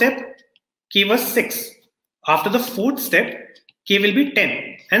third step, k was 6. After the fourth step, k will be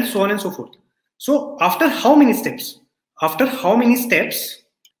 10, and so on and so forth. So after how many steps? After how many steps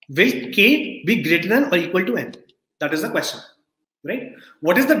will k be greater than or equal to n? That is the question, right?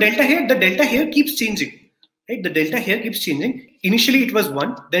 What is the delta here? The delta here keeps changing, right? The delta here keeps changing. Initially it was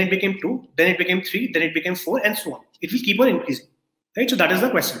 1, then it became 2, then it became 3, then it became 4, and so on. It will keep on increasing, right? So that is the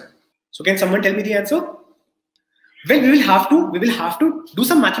question. So can someone tell me the answer? Well, we will have to do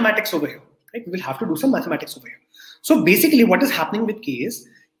some mathematics over here, right? We will have to do some mathematics over here. So basically what is happening with k is,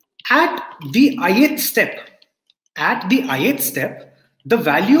 at the ith step, the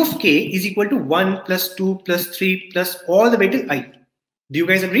value of k is equal to 1 plus 2 plus 3 plus all the way till I. Do you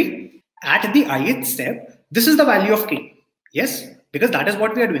guys agree? At the ith step, this is the value of k. Yes, because that is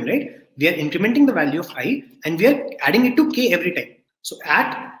what we are doing, right? We are incrementing the value of I and we are adding it to k every time. So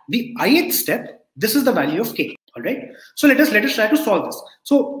at the ith step, this is the value of k. All right. So let us try to solve this.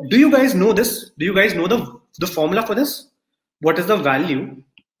 So do you guys know this? Do you guys know the formula for this? What is the value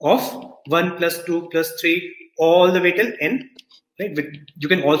of 1 plus 2 plus 3 all the way till n? Right? You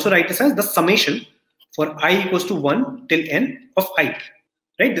can also write this as the summation for I equals to 1 till n of I.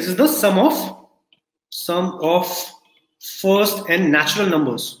 Right? This is the sum of first and natural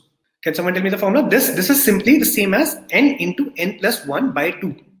numbers. Can someone tell me the formula? This is simply the same as n into n plus 1 by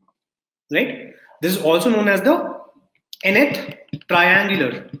 2. Right? This is also known as the nth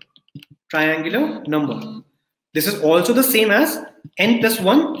triangular number. This is also the same as n plus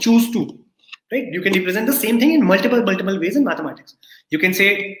 1 choose 2. Right? You can represent the same thing in multiple ways in mathematics. You can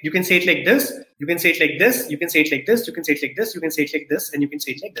say it like this, you can say it like this, you can say it like this, you can say it like this, you can say it like this, and you can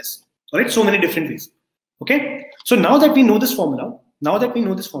say it like this. All right, so many different ways. Okay, so now that we know this formula, now that we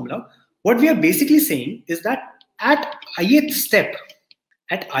know this formula, what we are basically saying is that at ith step,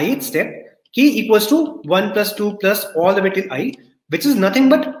 k equals to 1 plus 2 plus all the way till I, which is nothing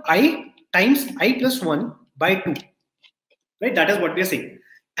but I times I plus 1 by 2. Right? That is what we are saying.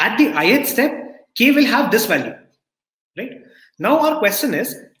 At the ith step, k will have this value. Right? Now our question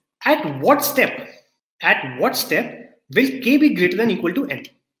is, at what step will k be greater than or equal to n?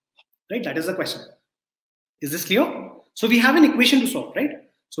 Right? That is the question. Is this clear? So we have an equation to solve, right?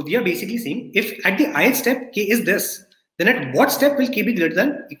 So we are basically saying, if at the ith step k is this, then at what step will k be greater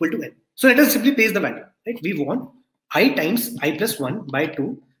than or equal to n? So let us simply place the value, right? We want I times I plus 1 by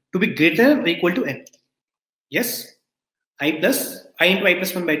 2 to be greater than or equal to n. Yes, I into I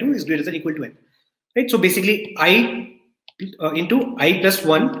plus 1 by 2 is greater than or equal to n. Right? So basically I into I plus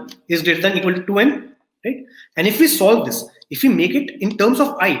 1 is greater than or equal to 2n. Right? And if we solve this, if we make it in terms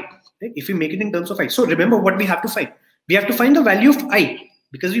of I, right? If we make it in terms of I, so remember what we have to find. We have to find the value of I,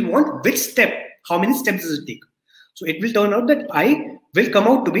 because we want which step, how many steps does it take. So it will turn out that I will come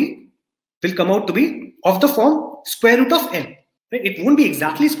out to be of the form square root of n. Right? It won't be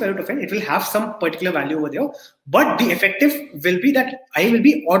exactly square root of n. It will have some particular value over there, but the effective will be that I will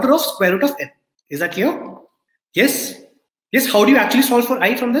be order of square root of n. Is that clear? Yes. Yes. How do you actually solve for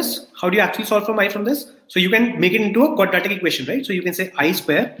I from this? How do you actually solve from I from this? So you can make it into a quadratic equation, right? So you can say I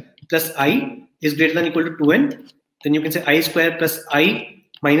square plus I is greater than or equal to 2n. Then you can say I square plus I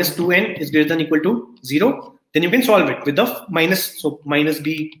minus 2n is greater than or equal to 0. Then you can solve it with the minus. So minus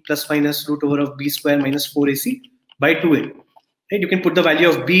b plus minus root over of b square minus 4ac by 2a. Right? You can put the value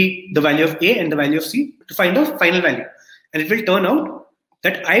of b, the value of a, and the value of c to find the final value. And it will turn out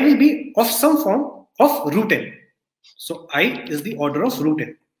that I will be of some form of root n. So I is the order of root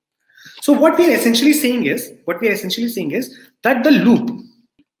n. So what we are essentially saying is that the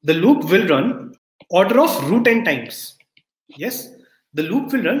loop will run order of root n times. Yes, the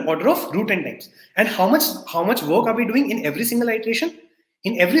loop will run order of root n times. And how much work are we doing in every single iteration?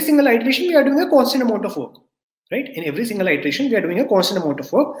 In every single iteration, we are doing a constant amount of work. Right? In every single iteration, we are doing a constant amount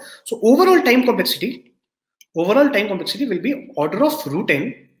of work. So overall time complexity will be order of root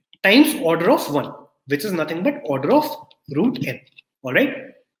n times order of 1, which is nothing but order of root n. All right.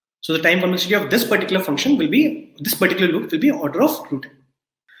 So the time complexity of this particular function will be, this particular loop will be order of root n.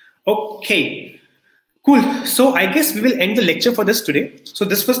 Okay. Cool. So I guess we will end the lecture for this today. So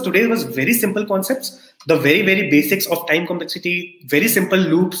today was very simple concepts, the very, very basics of time complexity, very simple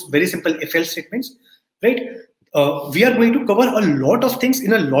loops, very simple if else statements, right? We are going to cover a lot of things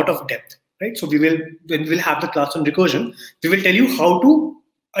in a lot of depth, right? So when we'll have the class on recursion, we will tell you how to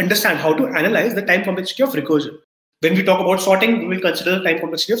understand, how to analyze the time complexity of recursion. When we talk about sorting, we will consider the time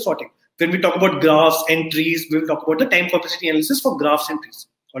complexity of sorting. When we talk about graphs and trees, we will talk about the time complexity analysis for graphs and trees.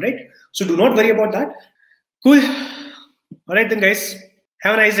 All right. So do not worry about that. Cool. All right then, guys.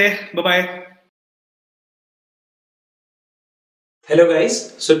 Have a nice day. Bye-bye. Hello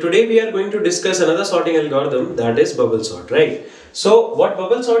guys. So today we are going to discuss another sorting algorithm, that is bubble sort, right? So what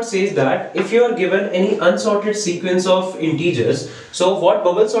bubble sort says that if you are given any unsorted sequence of integers, so what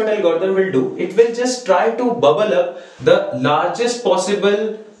bubble sort algorithm will do, it will just try to bubble up the largest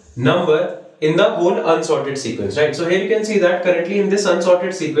possible number in the whole unsorted sequence, right? So here you can see that currently in this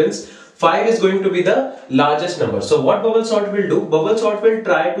unsorted sequence, 5 is going to be the largest number. So what bubble sort will do? Bubble sort will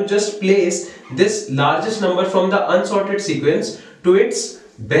try to just place this largest number from the unsorted sequence to its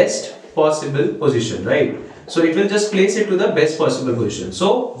best possible position, right? So it will just place it to the best possible position.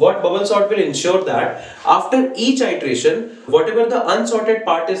 So what bubble sort will ensure that after each iteration, whatever the unsorted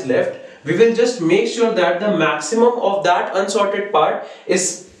part is left, we will just make sure that the maximum of that unsorted part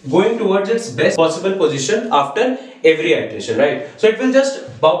is going towards its best possible position after every iteration, right? So it will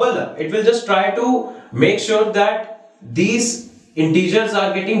just bubble up. It will just try to make sure that these integers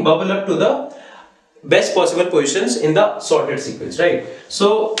are getting bubble up to the best possible positions in the sorted sequence, right?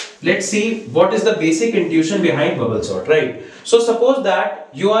 So let's see what is the basic intuition behind bubble sort, right? So suppose that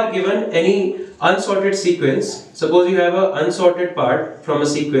you are given any unsorted sequence. Suppose you have an unsorted part from a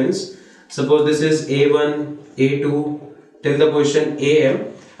sequence. Suppose this is A1, A2 till the position AM,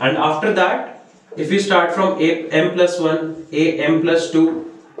 and after that, if you start from M plus 1, AM plus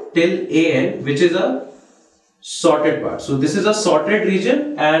 2 till AN, which is a sorted part. So this is a sorted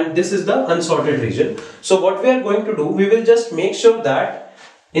region and this is the unsorted region. So what we are going to do, we will just make sure that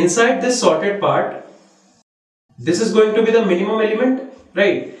inside this sorted part, this is going to be the minimum element,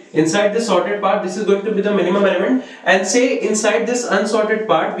 right? Inside this sorted part, this is going to be the minimum element, and say inside this unsorted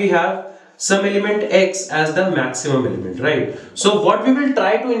part, we have some element x as the maximum element, right? So what we will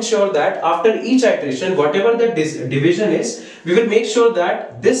try to ensure that after each iteration, whatever the division is, we will make sure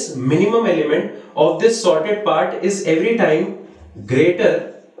that this minimum element of this sorted part is every time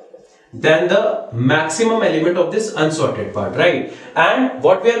greater than the maximum element of this unsorted part, right? And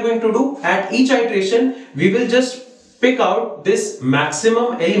what we are going to do at each iteration, we will just pick out this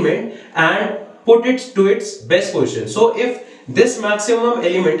maximum element and put it to its best position. So if this maximum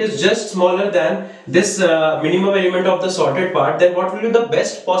element is just smaller than this minimum element of the sorted part, then what will be the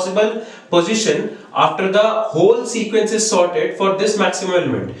best possible position after the whole sequence is sorted for this maximum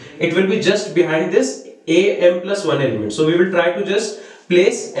element? It will be just behind this am plus 1 element. So we will try to just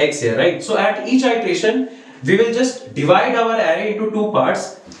place x here, right? So at each iteration, we will just divide our array into two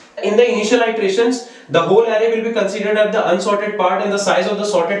parts. In the initial iterations, the whole array will be considered as the unsorted part and the size of the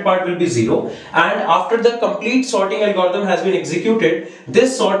sorted part will be 0. And after the complete sorting algorithm has been executed,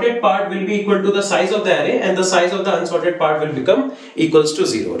 this sorted part will be equal to the size of the array and the size of the unsorted part will become equals to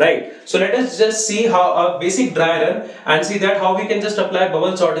 0, right? So let us just see how a basic dry run and see that how we can just apply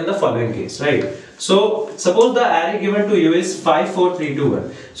bubble sort in the following case, right? So suppose the array given to you is 5, 4, 3, 2,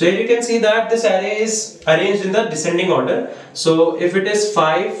 1. So here you can see that this array is arranged in the descending order. So if it is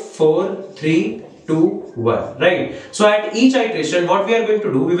 5, 4, 3, 2, 1, right? So at each iteration, what we are going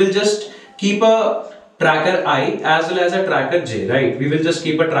to do, we will just keep a tracker I as well as a tracker J, right? We will just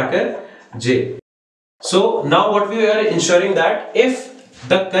keep a tracker J. So now what we are ensuring that if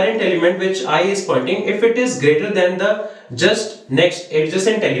the current element which I is pointing, if it is greater than the just next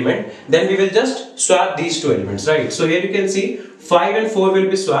adjacent element, then we will just swap these two elements, right? So here you can see 5 and 4 will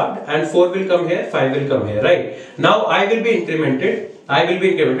be swapped and 4 will come here, 5 will come here, right? Now I will be incremented.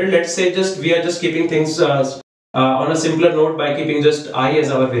 Let's say we are just keeping things on a simpler note by keeping just I as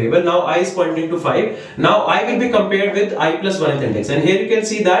our variable. Now I is pointing to 5. Now I will be compared with I plus 1th index, and here you can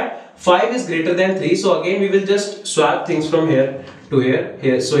see that 5 is greater than 3. So again we will just swap things from here to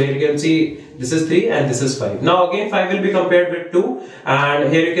here. So here you can see this is 3 and this is 5. Now again 5 will be compared with 2,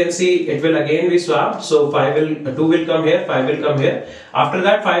 and here you can see it will again be swapped. So 2 will come here, 5 will come here. After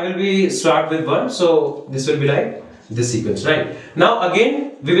that 5 will be swapped with 1. So this will be like this sequence, right? Now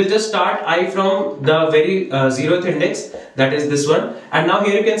again we will just start I from the very 0th index, that is this one, and now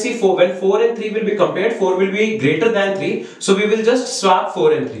here you can see when 4 and 3 will be compared, 4 will be greater than 3, so we will just swap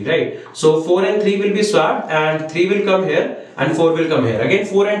 4 and 3, right? So 4 and 3 will be swapped and 3 will come here and 4 will come here. Again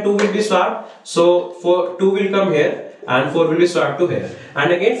 4 and 2 will be swapped, so 2 will come here and 4 will be swapped to here,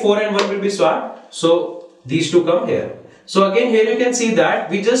 and again 4 and 1 will be swapped, so these two come here. So again here you can see that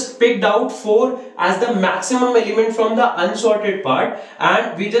we just picked out 4 as the maximum element from the unsorted part,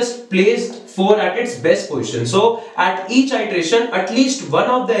 and we just placed 4 at its best position. So at each iteration at least one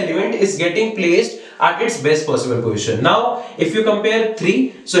of the element is getting placed at its best possible position. Now if you compare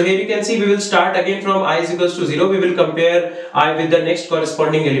 3, so here you can see we will start again from I is equals to 0. We will compare I with the next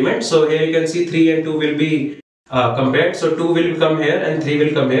corresponding element. So here you can see 3 and 2 will be compared. So 2 will come here and 3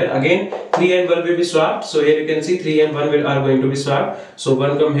 will come here. Again 3 and 1 will be swapped. So here you can see 3 and 1 are going to be swapped. So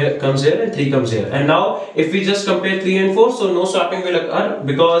 1 comes here and 3 comes here. And now if we just compare 3 and 4, so no swapping will occur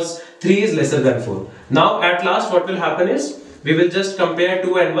because 3 is lesser than 4. Now at last what will happen is we will just compare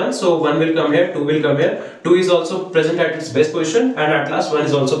 2 and 1. So 1 will come here, 2 will come here. 2 is also present at its best position, and at last 1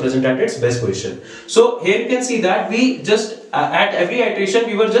 is also present at its best position. So here you can see that we just at every iteration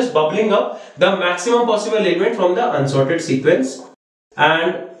we were just bubbling up the maximum possible element from the unsorted sequence,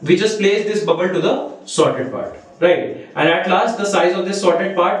 and we just place this bubble to the sorted part, right? And at last the size of this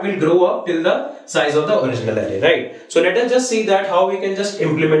sorted part will grow up till the size of the original array, right? So let us just see that how we can just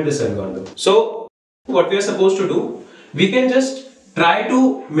implement this algorithm. So what we are supposed to do, we can just try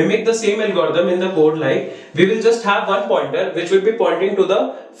to mimic the same algorithm in the code, like we will just have one pointer which will be pointing to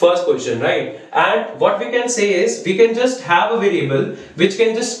the first position, right? And what we can say is we can just have a variable which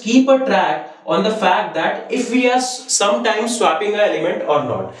can just keep a track on the fact that if we are sometimes swapping an element or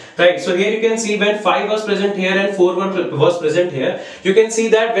not, right? So here you can see when 5 was present here and 4 was present here, you can see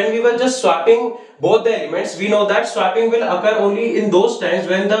that when we were just swapping both the elements, we know that swapping will occur only in those times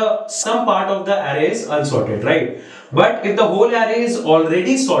when some part of the array is unsorted, right? But if the whole array is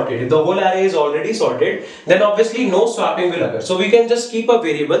already sorted, then obviously no swapping will occur. So we can just keep a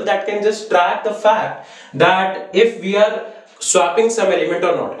variable that can just track the fact that if we are swapping some element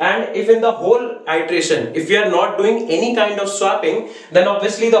or not. And if in the whole iteration, if we are not doing any kind of swapping, then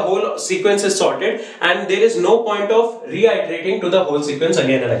obviously the whole sequence is sorted and there is no point of reiterating to the whole sequence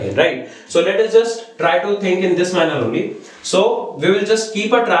again and again, right? So let us just try to think in this manner only. So we will just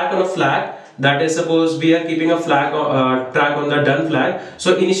keep a track on a flag. That is, suppose we are keeping a flag track on the done flag.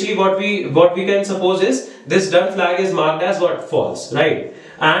 So initially what we can suppose is this done flag is marked as what? False, right?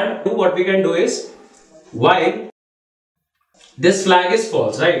 And what we can do is while this flag is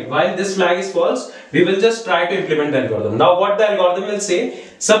false, right? While this flag is false, we will just try to implement the algorithm. Now what the algorithm will say,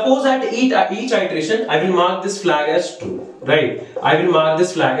 suppose at each iteration I will mark this flag as true, right? I will mark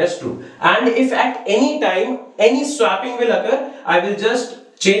this flag as true, and if at any time any swapping will occur, I will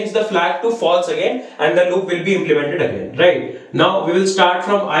just change the flag to false again, and the loop will be implemented again, right? Now we will start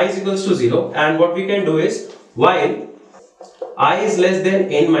from I is equals to 0, and what we can do is, while I is less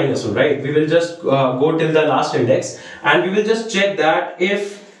than n minus 1, right? We will just go till the last index, and we will just check that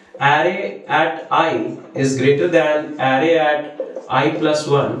if array at I is greater than array at I plus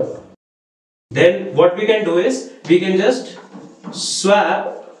 1, then what we can do is, we can just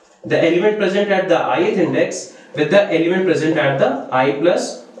swap the element present at the ith index with the element present at the I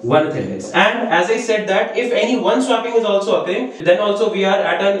plus 1th index. And as I said that if any one swapping is also occurring, then also we are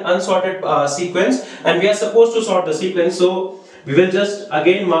at an unsorted sequence, and we are supposed to sort the sequence. So we will just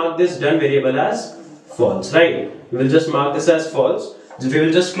again mark this done variable as false, right? We will just mark this as false. We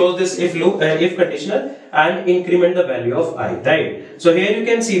will just close this if loop, if conditional, and increment the value of I, right? So here you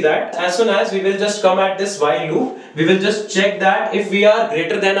can see that as soon as we will just come at this while loop, we will just check that if we are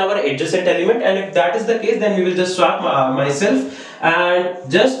greater than our adjacent element, and if that is the case, then we will just swap myself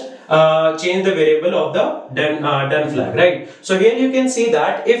and just change the variable of the done flag, right? So here you can see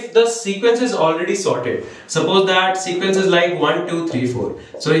that if the sequence is already sorted, suppose that sequence is like 1 2 3 4,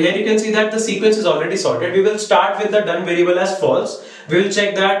 so here you can see that the sequence is already sorted. We will start with the done variable as false. We will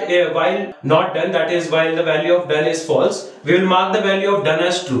check that while not done, that is while the value of done is false, we will mark the value of done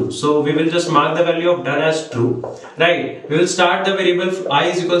as true. So we will just mark the value of done as true, right? We will start the variable I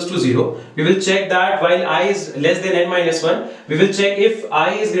is equals to 0. We will check that while I is less than n minus 1, we will check if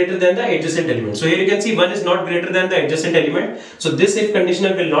I is greater than the adjacent element. So here you can see 1 is not greater than the adjacent element. So this if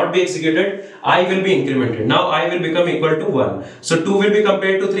conditional will not be executed. I will be incremented. Now I will become equal to 1. So 2 will be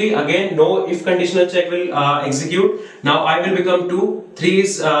compared to 3. Again, no if conditional check will execute. Now I will become 2. 3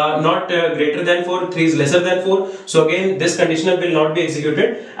 is not greater than 4. 3 is lesser than 4. So again, this conditional will not be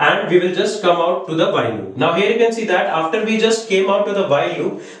executed, and we will just come out to the while loop. Now here you can see that after we just came out to the while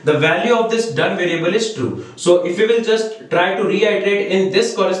loop, the value of this done variable is true. So if we will just try to reiterate in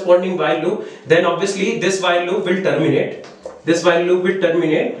this corresponding while loop, then obviously this while loop will terminate. This while loop will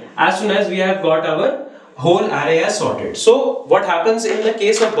terminate as soon as we have got our whole array as sorted. So what happens in the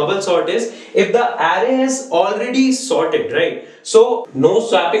case of bubble sort is, if the array is already sorted, right? So no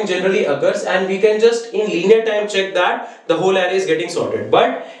swapping generally occurs, and we can just in linear time check that the whole array is getting sorted.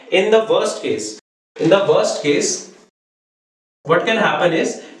 But in the worst case, what can happen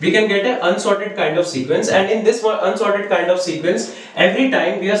is, we can get an unsorted kind of sequence, and in this unsorted kind of sequence, every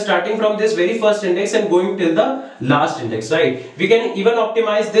time we are starting from this very first index and going till the last index, right? We can even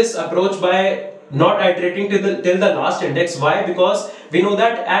optimize this approach by not iterating till the last index. Why? Because we know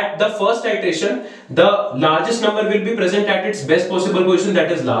that at the first iteration, the largest number will be present at its best possible position,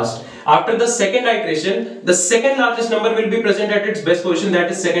 that is last. After the second iteration, the second largest number will be present at its best position, that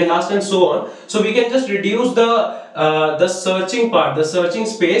is second last, and so on. So we can just reduce the searching part, the searching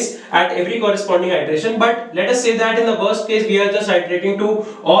space at every corresponding iteration. But let us say that in the worst case, we are just iterating to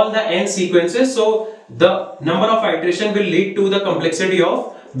all the n sequences. So the number of iteration will lead to the complexity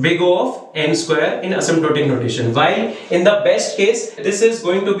of big O of n square in asymptotic notation. While in the best case, this is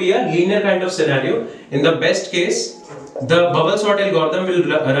going to be a linear kind of scenario. In the best case, the bubble sort algorithm will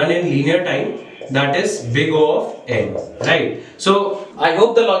run in linear time, that is big O of n, right? So I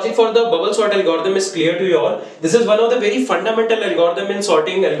hope the logic for the bubble sort algorithm is clear to you all. This is one of the very fundamental algorithm in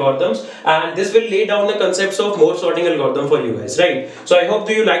sorting algorithms, and this will lay down the concepts of more sorting algorithm for you guys, right? So I hope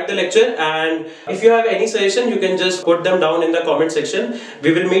you like the lecture, and if you have any suggestion, you can just put them down in the comment section.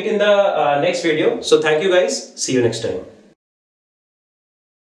 We will meet in the next video. So thank you guys. See you next time.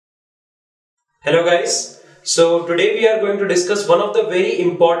 Hello guys. So today we are going to discuss one of the very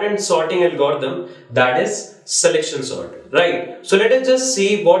important sorting algorithm, that is selection sort, right? So let us just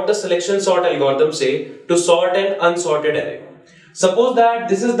see what the selection sort algorithm say to sort an unsorted array. Suppose that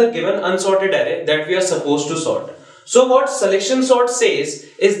this is the given unsorted array that we are supposed to sort. So what selection sort says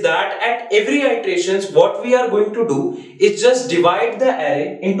is that at every iterations, what we are going to do is just divide the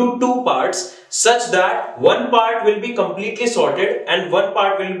array into two parts, such that one part will be completely sorted and one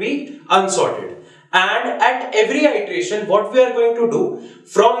part will be unsorted. And at every iteration, what we are going to do,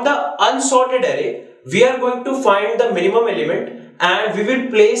 from the unsorted array, we are going to find the minimum element, and we will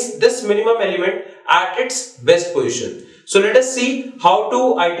place this minimum element at its best position. So let us see how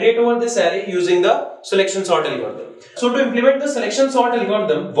to iterate over this array using the selection sort algorithm. So to implement the selection sort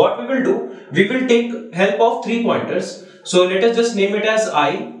algorithm, what we will do, we will take help of 3 pointers. So let us just name it as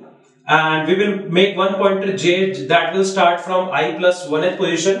I, and we will make one pointer j that will start from I plus 1th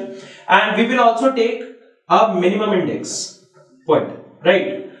position, and we will also take a minimum index. pointer,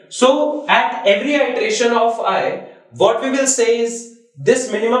 right? So at every iteration of I, what we will say is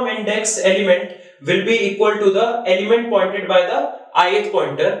this minimum index element will be equal to the element pointed by the ith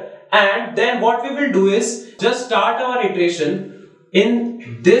pointer, and then what we will do is just start our iteration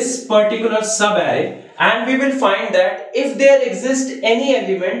in this particular sub-array, and we will find that if there exists any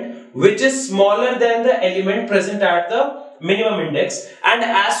element which is smaller than the element present at the minimum index, and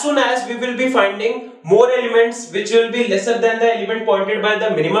as soon as we will be finding more elements which will be lesser than the element pointed by the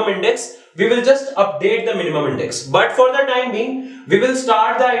minimum index, we will just update the minimum index. But for the time being, we will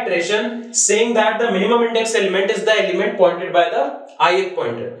start the iteration saying that the minimum index element is the element pointed by the ith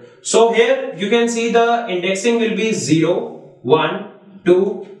pointer. So here you can see the indexing will be 0, 1,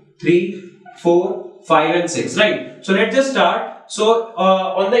 2, 3, 4, 5 and 6, right? So let's just start. So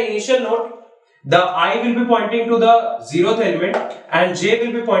on the initial node, the I will be pointing to the 0th element and j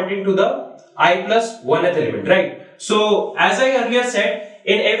will be pointing to the I plus 1th element, right? So as I earlier said,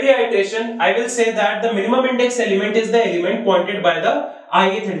 in every iteration I will say that the minimum index element is the element pointed by the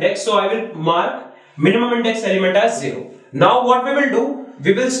ith index. So I will mark minimum index element as 0. Now what we will do,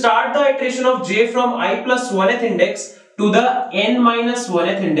 we will start the iteration of j from I plus 1th index to the n minus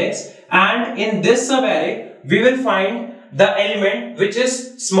 1th index, and in this sub-array we will find the element which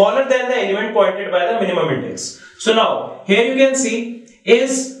is smaller than the element pointed by the minimum index. So now here you can see,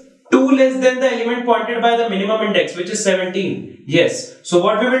 is 2 less than the element pointed by the minimum index, which is 17? Yes. So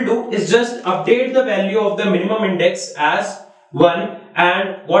what we will do is just update the value of the minimum index as 1,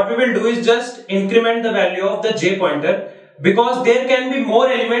 and what we will do is just increment the value of the j pointer, because there can be more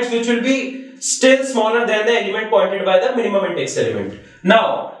elements which will be still smaller than the element pointed by the minimum index element.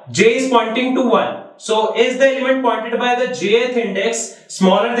 Now j is pointing to 1. So is the element pointed by the jth index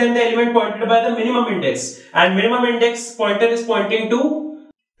smaller than the element pointed by the minimum index? And minimum index pointer is pointing to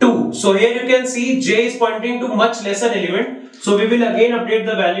 2. So here you can see j is pointing to much lesser element. So we will again update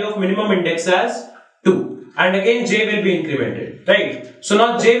the value of minimum index as 2. And again j will be incremented, right? So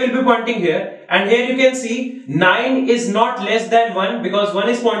now j will be pointing here, and here you can see 9 is not less than 1 because 1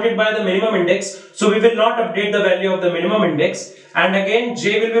 is pointed by the minimum index. So we will not update the value of the minimum index, and again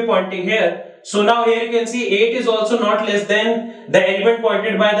j will be pointing here. So now here you can see 8 is also not less than the element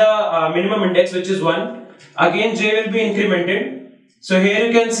pointed by the minimum index, which is 1. Again j will be incremented. So here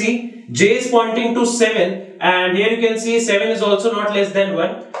you can see j is pointing to 7, and here you can see 7 is also not less than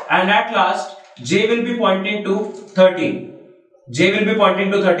 1, and at last j will be pointing to 13. J will be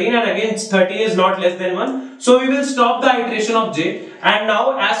pointing to 13, and again 13 is not less than 1. So we will stop the iteration of j, and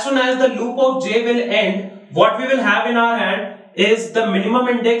now as soon as the loop of j will end, what we will have in our hand is the minimum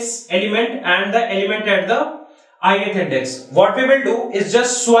index element and the element at the ith index. What we will do is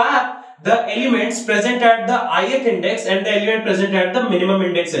just swap the elements present at the ith index and the element present at the minimum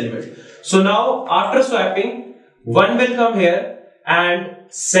index element. So now after swapping, 1 will come here and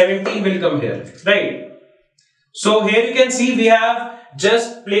 17 will come here, right? So here you can see we have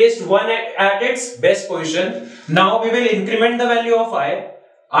just placed 1 at its best position. Now we will increment the value of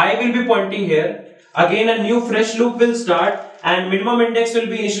I will be pointing here. Again a new fresh loop will start, and minimum index will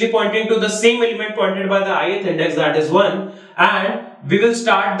be initially pointing to the same element pointed by the ith index, that is 1, and we will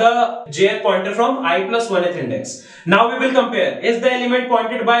start the jth pointer from I plus 1th index. Now we will compare, is the element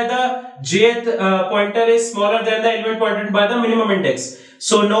pointed by the jth pointer is smaller than the element pointed by the minimum index?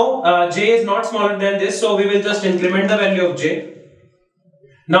 So no, j is not smaller than this, so we will just increment the value of j.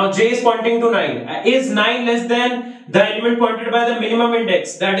 Now j is pointing to 9. Is 9 less than the element pointed by the minimum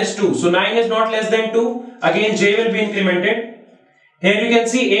index? That is 2. So 9 is not less than 2. Again j will be incremented. Here you can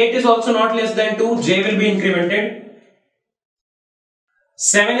see 8 is also not less than 2. J will be incremented.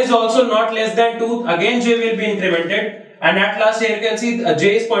 7 is also not less than 2. Again j will be incremented. And at last here you can see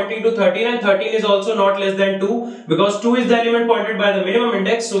j is pointing to 13, and 13 is also not less than 2 because 2 is the element pointed by the minimum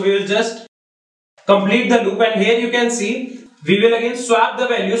index. So we will just complete the loop, and here you can see we will again swap the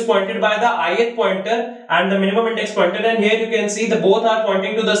values pointed by the ith pointer and the minimum index pointer, and here you can see the both are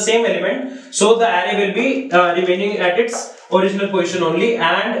pointing to the same element. So the array will be remaining at its original position only,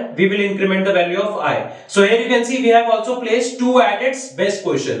 and we will increment the value of I. So here you can see we have also placed 2 at its best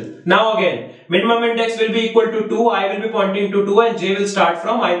position. Now again minimum index will be equal to 2, I will be pointing to 2, and j will start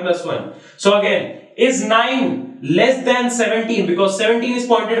from I plus 1. So again, is 9 less than 17? Because 17 is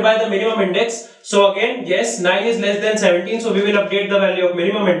pointed by the minimum index. So again, yes, 9 is less than 17. So we will update the value of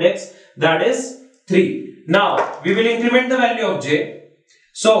minimum index, that is 3. Now we will increment the value of j.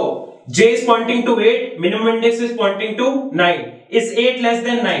 So j is pointing to 8, minimum index is pointing to 9. Is 8 less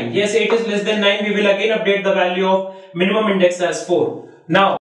than 9? Yes, 8 is less than 9. We will again update the value of minimum index as 4.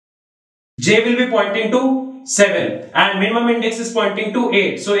 Now j will be pointing to 7 and minimum index is pointing to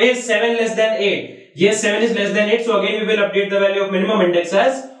 8. So is 7 less than 8? Yes, 7 is less than 8. So again we will update the value of minimum index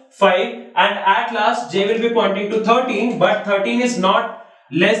as 5, and at last j will be pointing to 13, but 13 is not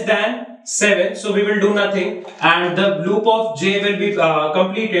less than 7, so we will do nothing, and the loop of j will be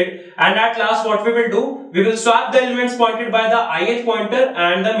completed. And at last what we will do, we will swap the elements pointed by the ith pointer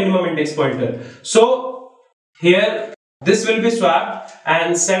and the minimum index pointer. So here this will be swapped,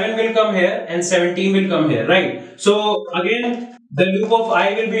 and 7 will come here and 17 will come here, right? So again the loop of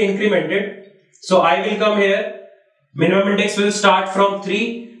I will be incremented. So I will come here, minimum index will start from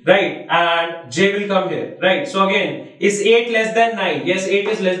 3, right, and j will come here, right? So again, is 8 less than 9? Yes, 8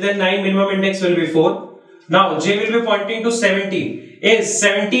 is less than 9, minimum index will be 4. Now j will be pointing to 17. Is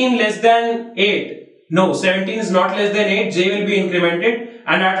 17 less than 8? No, 17 is not less than 8, j will be incremented,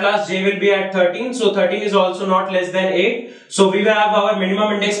 and at last j will be at 13, so 13 is also not less than 8. So we will have our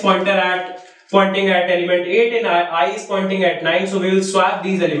minimum index pointing at element 8, and I is pointing at 9, so we will swap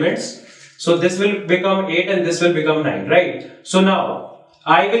these elements. So this will become 8 and this will become 9, right? So now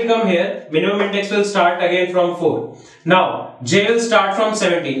I will come here, minimum index will start again from 4. Now j will start from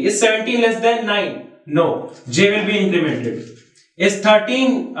 17. Is 17 less than 9? No, j will be incremented. Is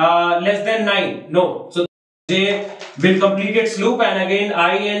 13 less than 9? No. So j will complete its loop, and again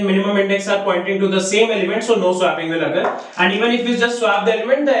I and minimum index are pointing to the same element, so no swapping will occur. And even if we just swap the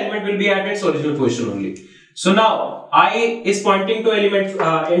element will be at its original position only. So now I is pointing to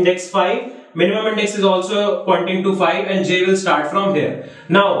element index 5, minimum index is also pointing to 5, and j will start from here.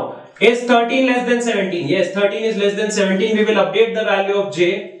 Now is 13 less than 17? Yes, 13 is less than 17. We will update the value of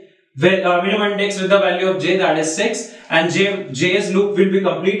j, minimum index with the value of j, that is 6, and j's loop will be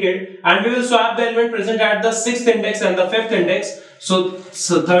completed, and we will swap the element present at the 6th index and the 5th index. So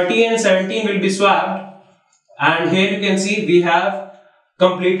 30 and 17 will be swapped, and here you can see we have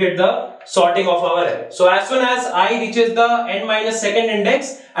completed the sorting of our array. So as soon as I reaches the n minus 2nd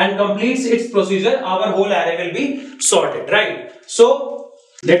index and completes its procedure, our whole array will be sorted, right? So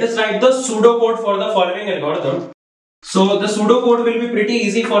let us write the pseudocode for the following algorithm. So the pseudocode will be pretty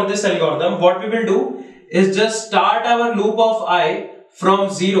easy for this algorithm. What we will do is just start our loop of I from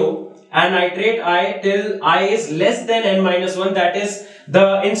 0 and iterate I till I is less than n minus 1, that is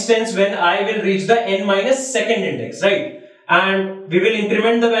the instance when I will reach the n minus 2nd index, right? And we will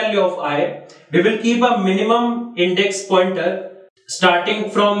increment the value of I. We will keep a minimum index pointer starting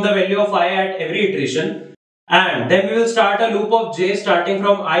from the value of I at every iteration, and then we will start a loop of j starting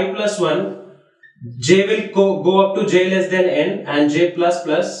from I plus 1. J will go up to j less than n and j plus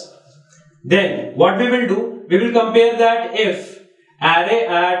plus. Then what we will do, we will compare that if array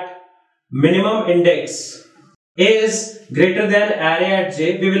at minimum index is greater than array at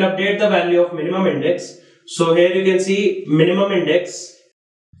j, we will update the value of minimum index. So here you can see minimum index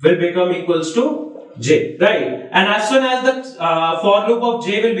will become equals to j, right? And as soon as the for loop of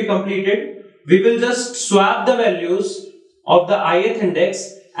j will be completed, we will just swap the values of the ith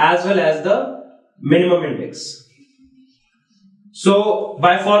index as well as the minimum index. So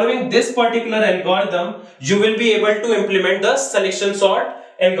by following this particular algorithm, you will be able to implement the selection sort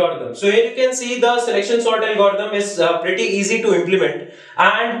algorithm. So here you can see the selection sort algorithm is pretty easy to implement.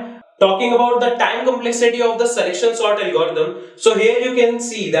 And talking about the time complexity of the selection sort algorithm, so here you can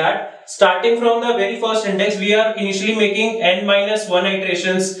see that starting from the very first index, we are initially making n minus 1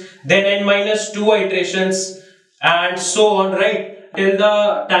 iterations, then n minus 2 iterations, and so on, right? Till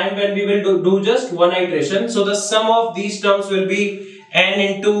the time when we will do just one iteration. So the sum of these terms will be n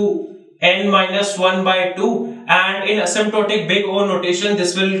into n minus 1 by 2, and in asymptotic big O notation,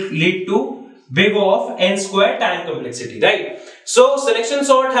 this will lead to big O of n square time complexity, right? So selection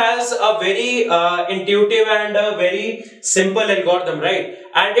sort has a very intuitive and a very simple algorithm, right?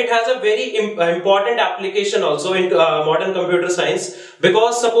 And it has a very important application also in modern computer science,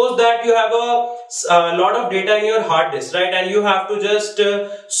 because suppose that you have a lot of data in your hard disk, right? And you have to just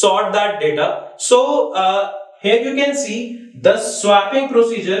sort that data. So here you can see the swapping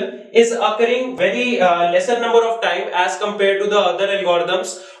procedure is occurring very lesser number of time as compared to the other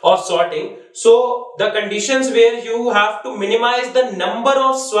algorithms of sorting. So the conditions where you have to minimize the number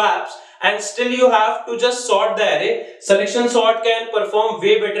of swaps and still you have to just sort the array, selection sort can perform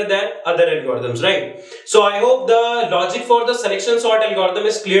way better than other algorithms, right? So I hope the logic for the selection sort algorithm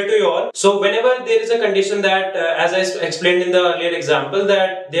is clear to you all. So whenever there is a condition that as I explained in the earlier example,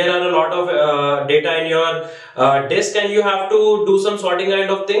 that there are a lot of data in your disk and you have to do some sorting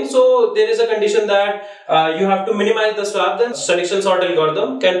kind of thing, so there is a condition that you have to minimize the swap, then selection sort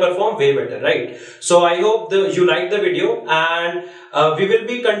algorithm can perform way better, right? So I hope you liked the video, and We will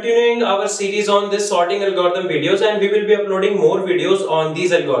be continuing our series on this sorting algorithm videos, and we will be uploading more videos on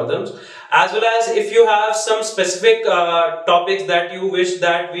these algorithms, as well as if you have some specific topics that you wish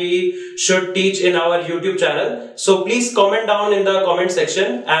that we should teach in our YouTube channel, so please comment down in the comment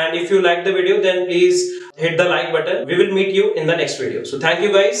section, and if you like the video then please hit the like button. We will meet you in the next video. So thank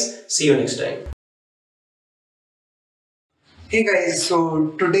you guys, see you next time. Hey guys, so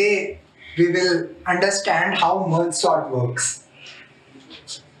today we will understand how merge sort works.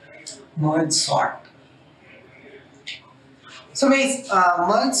 Merge sort. So guys,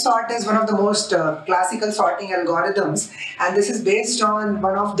 merge sort is one of the most classical sorting algorithms, and this is based on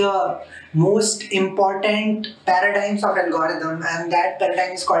one of the most important paradigms of algorithm, and that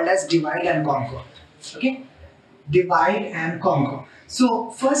paradigm is called as divide and conquer. Okay, divide and conquer.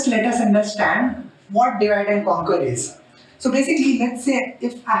 So first let us understand what divide and conquer is. So basically, let's say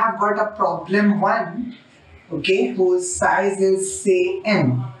if I have got a problem 1, okay, whose size is say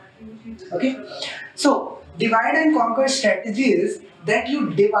n, okay. So divide and conquer strategy is that you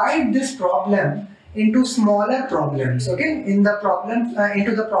divide this problem into smaller problems, okay, into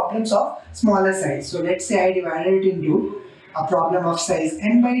the problems of smaller size. So let's say I divided it into a problem of size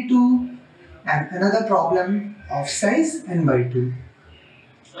n by 2 and another problem of size n by 2.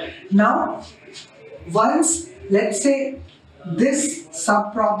 Now, once let's say this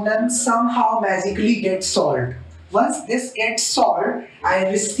sub-problem somehow magically gets solved. Once this gets solved, I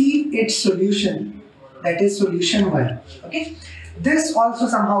receive its solution, that is solution 1. Okay, this also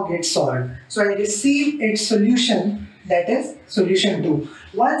somehow gets solved. So I receive its solution, that is solution 2.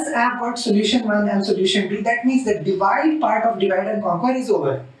 Once I have got solution 1 and solution 2, that means the divide part of divide and conquer is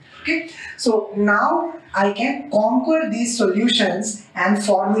over. Okay, so now I can conquer these solutions and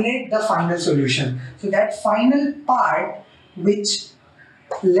formulate the final solution. So that final part which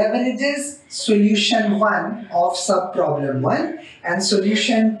leverages solution 1 of subproblem 1 and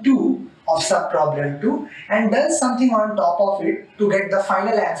solution 2 of subproblem 2 and does something on top of it to get the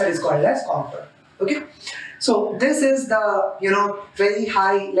final answer is called as conquer. Okay, so this is the very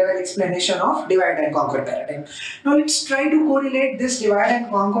high level explanation of divide and conquer paradigm. Now let's try to correlate this divide and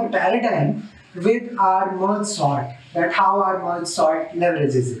conquer paradigm with our merge sort, that how our merge sort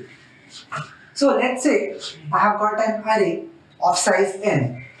leverages it. So let's say I have got an array of size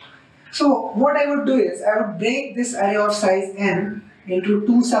n. So what I would do is I would break this array of size n into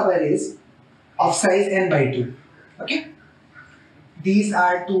 2 subarrays of size n by 2. Okay, these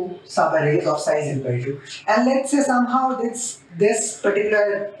are 2 subarrays of size n by 2, and let's say somehow this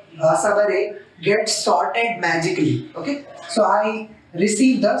particular subarray gets sorted magically. Okay, so I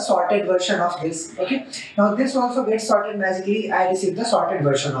receive the sorted version of this. Okay, now this also gets sorted magically. I receive the sorted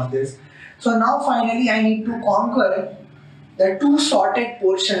version of this. So now finally I need to conquer the 2 sorted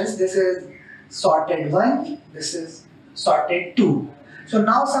portions. This is sorted 1, this is sorted 2. So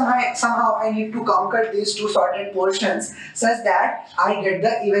now somehow I need to conquer these 2 sorted portions such that I get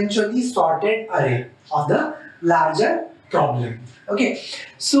the eventually sorted array of the larger problem. Okay,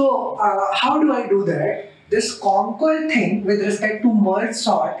 so how do I do that? This conquer thing with respect to merge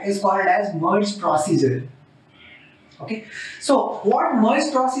sort is called as merge procedure. Okay, so what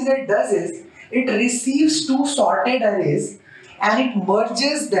merge procedure does is it receives 2 sorted arrays and it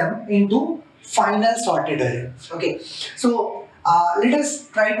merges them into final sorted array. Okay, so let us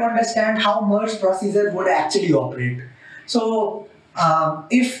try to understand how merge procedure would actually operate. So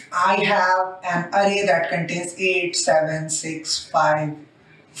if I have an array that contains 8, 7, 6, 5,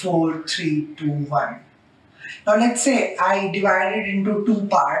 4, 3, 2, 1. Now let's say I divide it into 2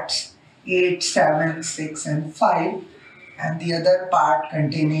 parts, 8, 7, 6 and 5, and the other part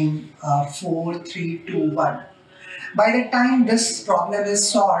containing 4, 3, 2, 1. By the time this problem is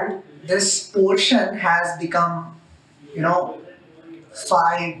solved, this portion has become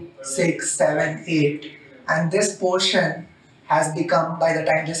 5, 6, 7, 8, and this portion has become, by the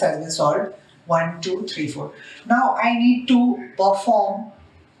time this has been solved, 1, 2, 3, 4. Now I need to perform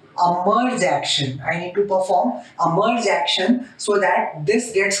a merge action. I need to perform a merge action so that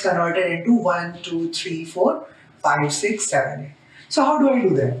this gets converted into 1, 2, 3, 4, 5, 6, 7, 8. So how do I do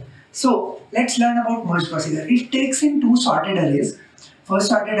that? So let's learn about merge procedure. It takes in 2 sorted arrays. First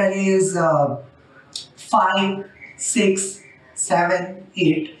sorted array is 5, 6, 7,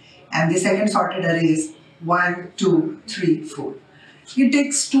 8, and the second sorted array is 1, 2, 3, 4. It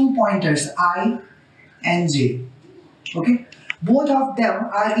takes 2 pointers I and j. Okay, both of them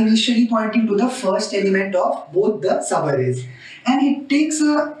are initially pointing to the first element of both the subarrays, and it takes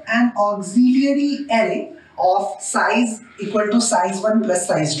an auxiliary array of size equal to size 1 plus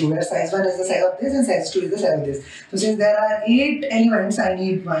size 2, where size 1 is the size of this and size 2 is the size of this. So since there are 8 elements, I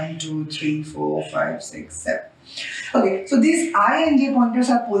need 1, 2, 3, 4, 5, 6, 7. Okay, so these I and j pointers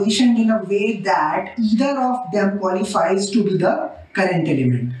are positioned in a way that either of them qualifies to be the current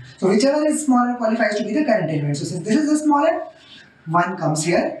element. So whichever is smaller qualifies to be the current element. So since this is the smaller, 1 comes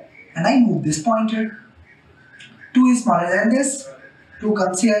here and I move this pointer. 2 is smaller than this, 2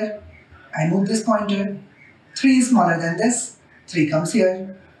 comes here, I move this pointer. 3 is smaller than this, 3 comes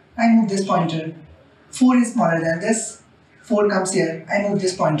here, I move this pointer. 4 is smaller than this, 4 comes here, I move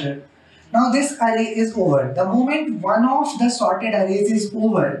this pointer. Now this array is over. The moment one of the sorted arrays is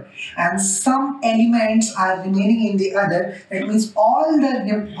over and some elements are remaining in the other, that means all the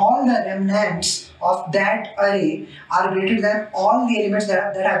remnants of that array are greater than all the elements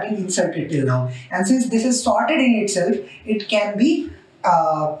that have been inserted till now. And since this is sorted in itself, it can be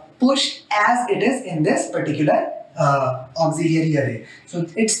pushed as it is in this particular auxiliary array. So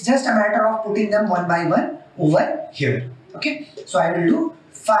it's just a matter of putting them one by one over here. Okay, so I will do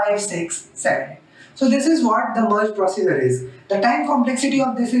 5, 6, 7. So this is what the merge procedure is. The time complexity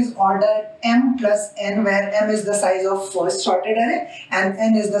of this is order m plus n, where m is the size of first sorted array and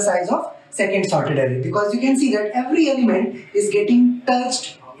n is the size of second sorted array, because you can see that every element is getting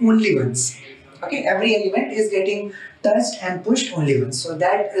touched only once. Okay, every element is getting touched and pushed only once. So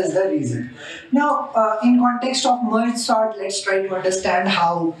that is the reason. Now, in context of merge sort, let's try to understand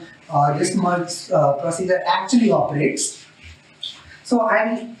how this merge procedure actually operates. So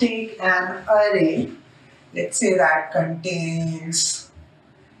I will take an array, let's say that contains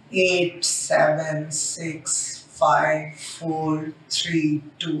 8, 7, 6, 5, 4, 3,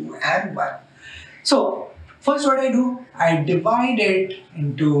 2 and 1. So first what I do, I divide it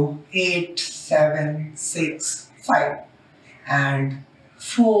into 8, 7, 6, 5 and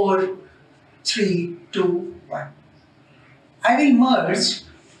 4, 3, 2, 1. I will merge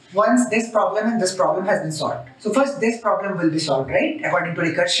once this problem and this problem has been solved. So first this problem will be solved, right? According to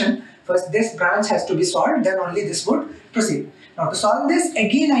recursion, first this branch has to be solved, then only this would proceed. Now to solve this,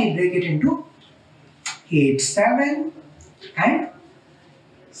 again I break it into 8, 7 and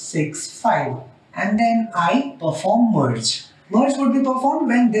 6, 5. And then I perform merge. Merge would be performed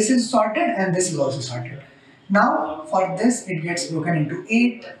when this is sorted and this is also sorted. Now for this it gets broken into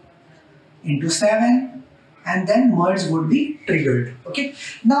 8, into 7, and then merge would be triggered. Okay.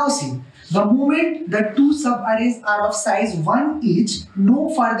 Now see, the moment the two sub-arrays are of size 1 each,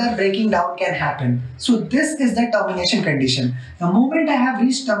 no further breaking down can happen. So this is the termination condition. The moment I have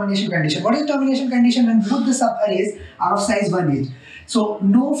reached termination condition, what is termination condition? When both the sub-arrays are of size 1 each. So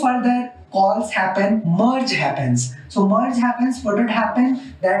no further calls happen, merge happens. So merge happens, what would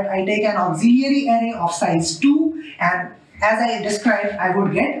happen? That I take an auxiliary array of size 2 and as I described, I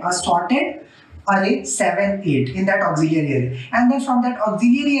would get a sorted array 7, 8 in that auxiliary array, and then from that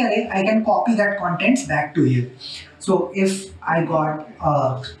auxiliary array I can copy that contents back to here. So if I got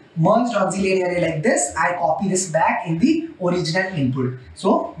a merged auxiliary array like this, I copy this back in the original input.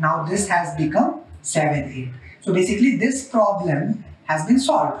 So now this has become 7, 8. So basically this problem has been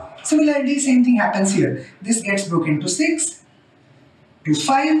solved. Similarly, same thing happens here. This gets broken to 6, to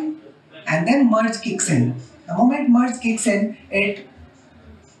 5, and then merge kicks in. The moment merge kicks in, it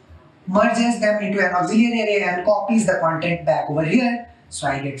merges them into an auxiliary array and copies the content back over here. So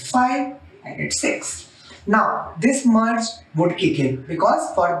I get 5, I get 6. Now this merge would kick in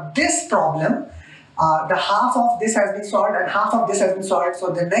because for this problem, the half of this has been solved and half of this has been solved.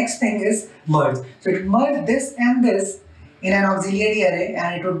 So the next thing is merge. So it will merge this and this in an auxiliary array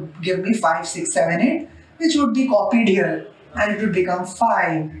and it would give me 5, 6, 7, 8, which would be copied here and it would become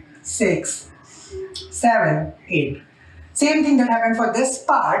 5, 6, 7, 8. Same thing that happened for this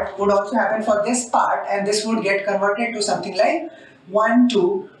part would also happen for this part, and this would get converted to something like 1,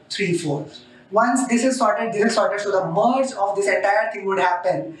 2, 3, 4. Once this is sorted, so the merge of this entire thing would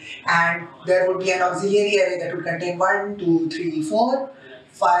happen and there would be an auxiliary array that would contain 1, 2, 3, 4,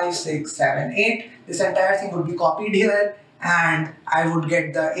 5, 6, 7, 8. This entire thing would be copied here and I would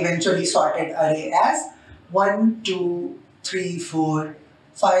get the eventually sorted array as 1, 2, 3, 4,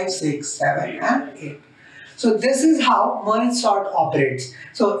 5, 6, 7 and 8. So this is how merge sort operates.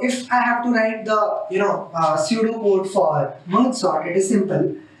 So if I have to write the pseudo code for merge sort, it is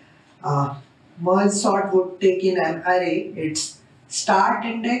simple. Merge sort would take in an array, its start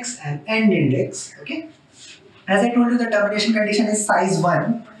index and end index. Okay. As I told you, the termination condition is size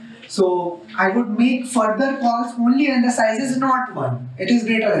 1. So I would make further calls only when the size is not 1. It is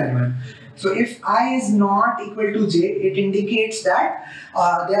greater than 1. So if I is not equal to j, it indicates that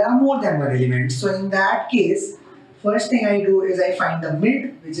there are more than one element. So in that case, first thing I do is I find the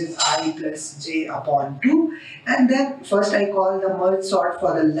mid, which is I plus j upon 2. And then first I call the merge sort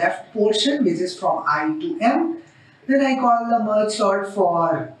for the left portion, which is from I to m. Then I call the merge sort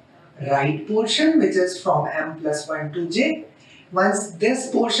for right portion, which is from m plus 1 to j. Once this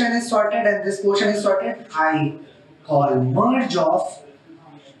portion is sorted and this portion is sorted, I call merge of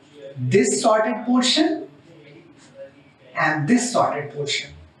this sorted portion and this sorted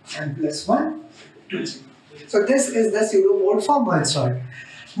portion, m plus 1 to j. So this is the pseudo mode for merge sort.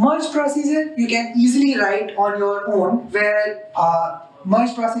 Merge procedure you can easily write on your own, where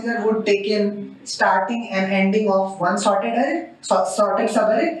merge procedure would take in starting and ending of one sorted array, sorted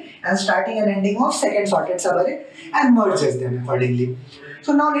subarray, and starting and ending of second sorted subarray, and merges them accordingly.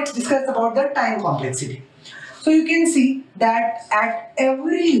 So now let's discuss about the time complexity. So you can see that at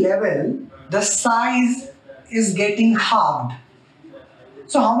every level the size is getting halved.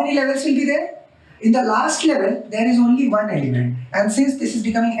 So how many levels will be there? In the last level, there is only one element. And since this is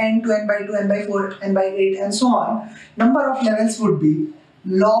becoming n to n by 2, n by 4, n by 8 and so on, number of levels would be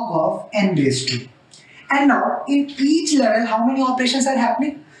log of n raised to. And now, in each level, how many operations are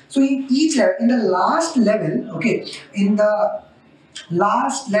happening? So in each level, in the last level, okay, in the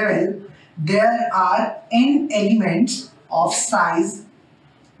last level, there are n elements of size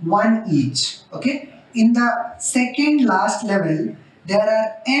 1 each, okay. In the second last level, there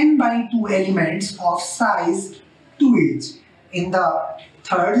are n by 2 elements of size 2 each. In the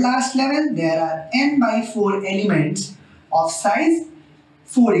third last level, there are n by 4 elements of size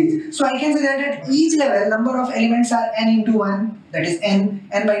 4 each. So I can say that at each level, number of elements are n into 1, that is n,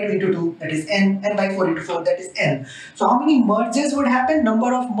 n by 2 into 2, that is n, n by 4 into 4, that is n. So how many merges would happen?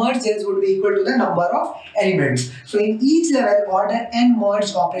 Number of merges would be equal to the number of elements. So in each level, order n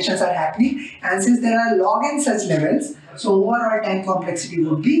merge operations are happening, and since there are log n such levels, so overall time complexity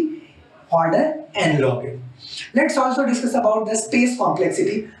would be order n log n. Let's also discuss about the space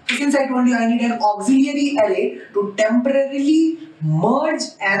complexity. So since I told you I need an auxiliary array to temporarily merge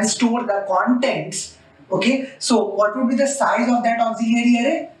and store the contents, okay, so what would be the size of that auxiliary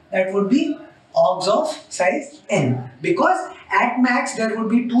array? That would be aux of size n, because at max there would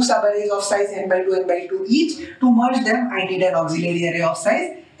be 2 subarrays of size n by 2, n by 2 each. To merge them, I need an auxiliary array of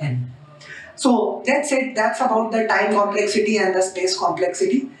size n. So that's it. That's about the time complexity and the space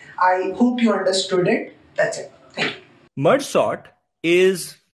complexity. I hope you understood it. That's it. Thank you. Merge sort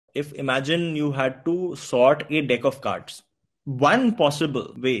is, if imagine you had to sort a deck of cards. One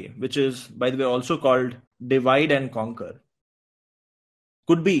possible way, which is, by the way, also called divide and conquer,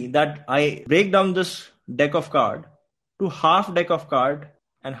 could be that I break down this deck of card to half deck of card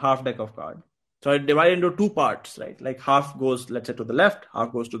and half deck of card. So I divide into 2 parts, right? Like half goes, let's say, to the left,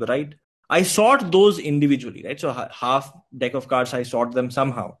 half goes to the right. I sort those individually, right? So half deck of cards, I sort them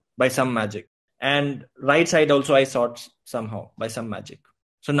somehow by some magic. And right side also I sort somehow by some magic.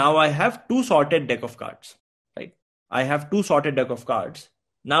 So now I have 2 sorted deck of cards, right? I have 2 sorted deck of cards.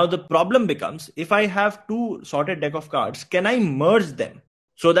 Now the problem becomes, if I have 2 sorted deck of cards, can I merge them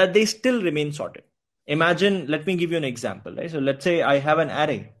so that they still remain sorted? Imagine, let me give you an example, right? So let's say I have an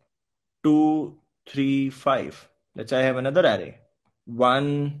array 2, 3, 5. Let's say I have another array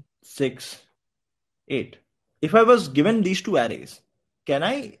 1, 6, 8. If I was given these 2 arrays, can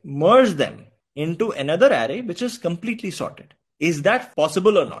I merge them into another array which is completely sorted? Is that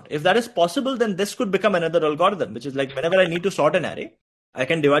possible or not? If that is possible, then this could become another algorithm, which is like whenever I need to sort an array, I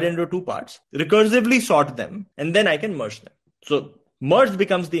can divide it into 2 parts, recursively sort them, and then I can merge them. So merge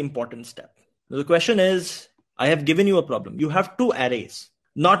becomes the important step. The question is, I have given you a problem. You have 2 arrays,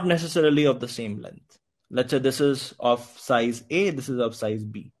 not necessarily of the same length. Let's say this is of size A, this is of size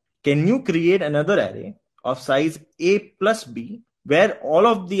B. Can you create another array of size A plus B where all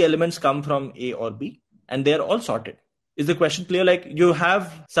of the elements come from A or B and they're all sorted? Is the question clear? Like you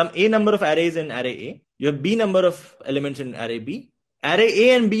have some A number of arrays in array A, you have B number of elements in array B. Array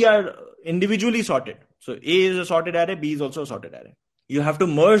A and B are individually sorted. So A is a sorted array, B is also a sorted array. You have to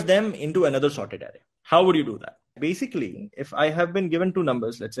merge them into another sorted array. How would you do that? Basically, if I have been given 2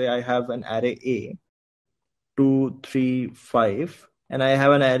 numbers, let's say I have an array A, 2, 3, 5, and I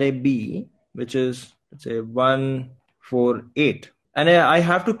have an array B, which is, let's say, 1, 4, 8. And I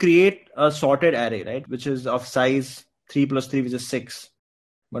have to create a sorted array, right? Which is of size 3 plus 3, which is 6.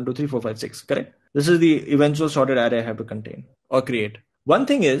 1, 2, 3, 4, 5, 6, correct? This is the eventual sorted array I have to contain or create. One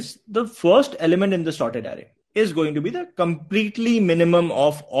thing is, the first element in the sorted array is going to be the completely minimum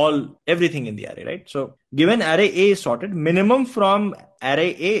of everything in the array, right? So given array A is sorted, minimum from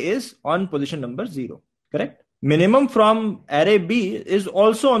array A is on position number 0, correct? Minimum from array B is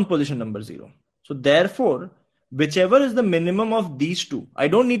also on position number 0. So therefore, whichever is the minimum of these 2, I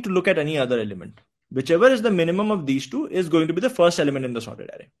don't need to look at any other element. Whichever is the minimum of these 2 is going to be the first element in the sorted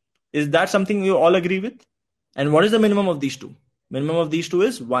array. Is that something you all agree with? And what is the minimum of these 2? Minimum of these 2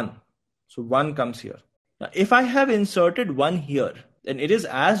 is 1. So 1 comes here. Now, if I have inserted 1 here, then it is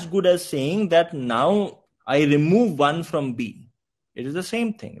as good as saying that now I remove 1 from B. It is the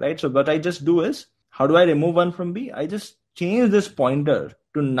same thing, right? So what I just do is, how do I remove 1 from B? I just change this pointer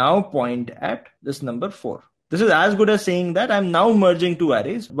to now point at this number 4. This is as good as saying that I'm now merging two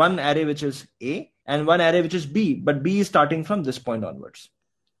arrays, one array which is A and one array which is B, but B is starting from this point onwards.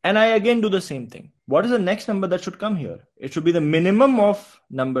 And I again do the same thing. What is the next number that should come here? It should be the minimum of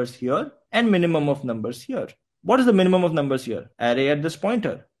numbers here and minimum of numbers here. What is the minimum of numbers here? Array at this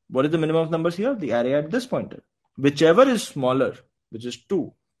pointer. What is the minimum of numbers here? The array at this pointer. Whichever is smaller, which is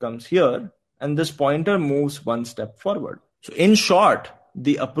 2, comes here, and this pointer moves one step forward. So in short,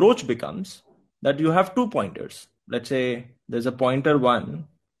 the approach becomes that you have 2 pointers. Let's say there's a pointer 1,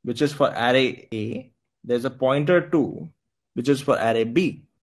 which is for array A. There's a pointer 2, which is for array B.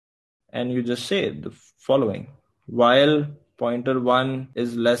 And you just say the following: while pointer 1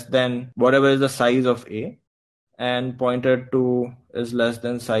 is less than whatever is the size of A, and pointer 2 is less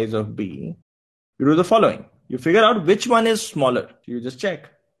than size of B, you do the following. You figure out which one is smaller. You just check.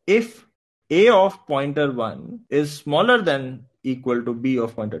 If A of pointer 1 is smaller than equal to B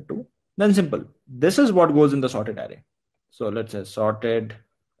of pointer 2, then simple. This is what goes in the sorted array. So let's say sorted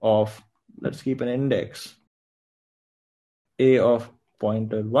of, let's keep an index, A of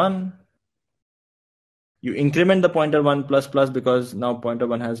pointer 1. You increment the pointer 1 plus plus because now pointer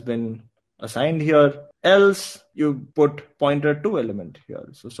 1 has been assigned here. Else you put pointer 2 element here.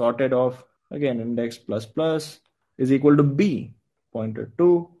 So sorted of, again, index plus plus is equal to B, pointer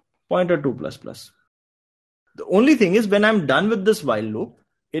 2 plus plus. The only thing is, when I'm done with this while loop,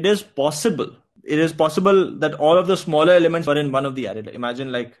 it is possible that all of the smaller elements are in one of the array.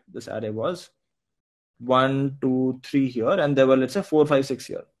 Imagine like this array was 1, 2, 3 here, and there were, let's say, 4, 5, 6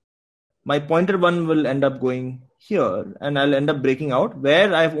 here. My pointer 1 will end up going here, and I'll end up breaking out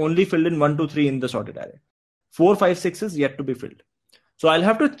where I've only filled in 1, 2, 3 in the sorted array. 4, 5, 6 is yet to be filled. So I'll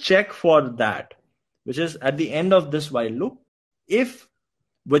have to check for that, which is at the end of this while loop. If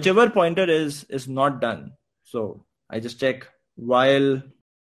whichever pointer is not done, so I just check while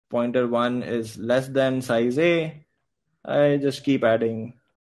pointer 1 is less than size A, I just keep adding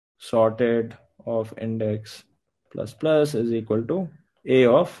sorted of index plus plus is equal to A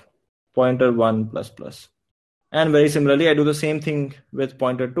of pointer 1 plus plus. And very similarly, I do the same thing with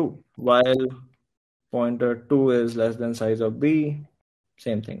pointer 2. While pointer 2 is less than size of B,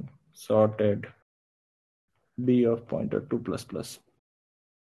 same thing, sorted B of pointer 2 plus plus.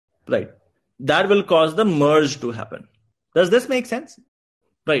 Right. That will cause the merge to happen. Does this make sense?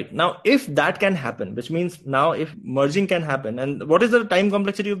 Right. Now, if that can happen, which means now if merging can happen, and what is the time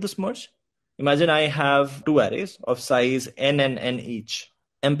complexity of this merge? Imagine I have two arrays of size n and n each.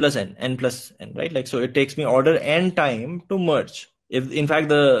 M plus n plus n, right? Like, so it takes me order n time to merge. If in fact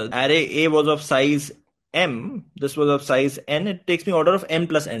the array A was of size m, this was of size n, it takes me order of m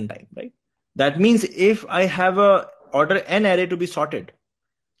plus n time, right? That means if I have a order n array to be sorted,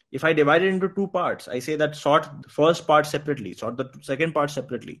 if I divide it into 2 parts, I say that sort the first part separately, sort the second part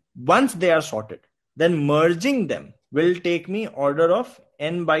separately. Once they are sorted, then merging them will take me order of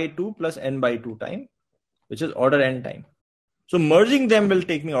n by 2 plus n by 2 time, which is order n time. So merging them will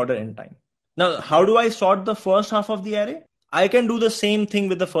take me order n time. Now, how do I sort the first half of the array? I can do the same thing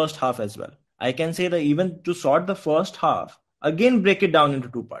with the first half as well. I can say that even to sort the first half, again break it down into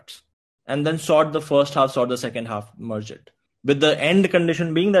 2 parts. And then sort the first half, sort the second half, merge it. With the end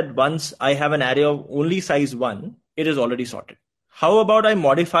condition being that once I have an array of only size 1, it is already sorted. How about I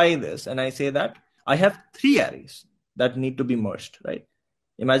modify this and I say that I have 3 arrays that need to be merged, right?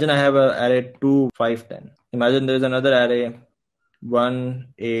 Imagine I have an array 2, 5, 10. Imagine there is another array 1,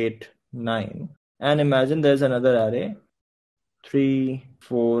 8, 9. And imagine there's another array 3,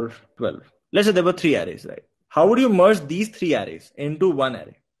 4, 12. Let's say there were 3 arrays, right? How would you merge these 3 arrays into one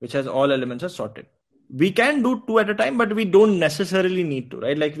array, which has all elements are sorted? We can do 2 at a time, but we don't necessarily need to,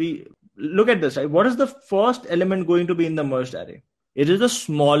 right? Like, we look at this, right? What is the first element going to be in the merged array? It is the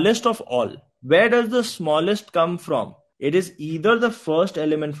smallest of all. Where does the smallest come from? It is either the first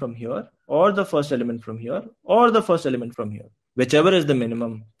element from here, or the first element from here, or the first element from here. Whichever is the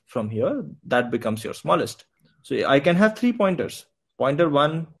minimum from here, that becomes your smallest. So I can have 3 pointers. Pointer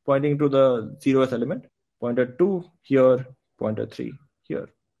 1 pointing to the 0th element, pointer 2 here, pointer 3 here.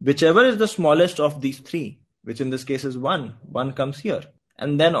 Whichever is the smallest of these 3, which in this case is 1 comes here.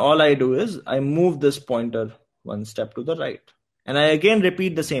 And then all I do is I move this pointer 1 step to the right. And I again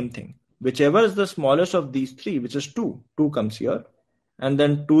repeat the same thing. Whichever is the smallest of these 3, which is 2 comes here. And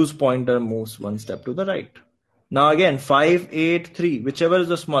then 2's pointer moves 1 step to the right. Now again, 5, 8, 3, whichever is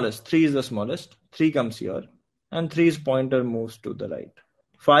the smallest, 3 is the smallest, 3 comes here. And 3's pointer moves to the right.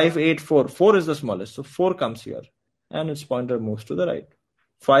 5, 8, 4, 4 is the smallest, so 4 comes here. and its pointer moves to the right.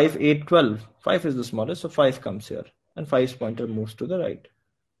 5, 8, 12. 5 is the smallest, so 5 comes here, and 5's pointer moves to the right,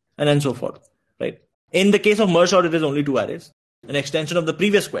 and then so forth, right? In the case of merge sort, it is only 2 arrays, an extension of the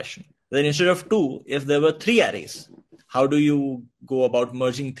previous question. Then instead of 2, if there were 3 arrays, how do you go about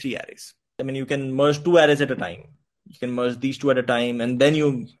merging 3 arrays? I mean, you can merge 2 arrays at a time. You can merge these 2 at a time, and then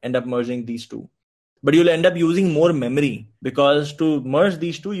you end up merging these 2. But you'll end up using more memory, because to merge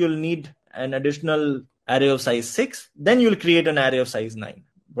these 2, you'll need an additional array of size 6. Then you'll create an array of size 9.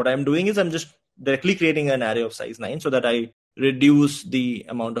 What I'm doing is I'm just directly creating an array of size 9 so that I reduce the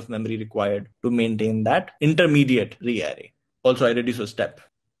amount of memory required to maintain that intermediate re-array. Also, I reduce a step.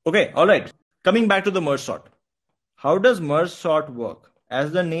 Okay, all right. Coming back to the merge sort. How does merge sort work?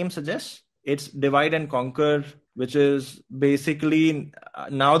 As the name suggests, it's divide and conquer, which is basically,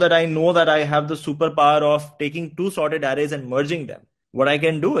 now that I know that I have the superpower of taking 2 sorted arrays and merging them, what I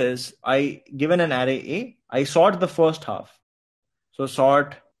can do is, given an array A, I sort the first half. So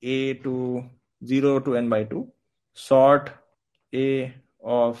sort A to 0 to n by 2, sort A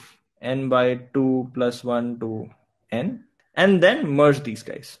of n by 2 plus 1 to n, and then merge these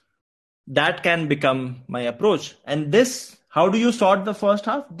guys. That can become my approach. And this, how do you sort the first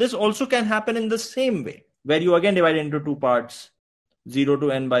half? This also can happen in the same way, where you again divide into 2 parts, 0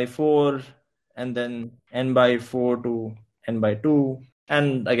 to n by 4, and then n by 4 to n by 2,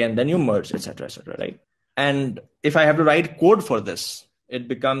 and again, then you merge, etc., right? And if I have to write code for this, it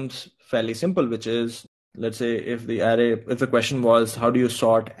becomes fairly simple, which is, let's say if the question was, how do you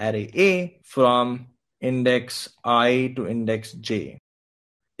sort array A from index I to index j?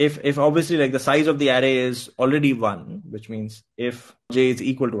 If obviously like the size of the array is already 1, which means if j is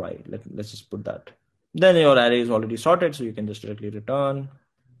equal to I, let's just put that, then your array is already sorted, so you can just directly return.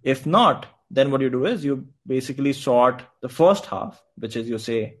 If not, then what you do is you basically sort the first half, which is you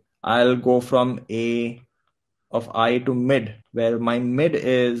say, I'll go from A of I to mid, where my mid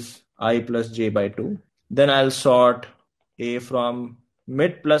is I plus j by 2. Then I'll sort A from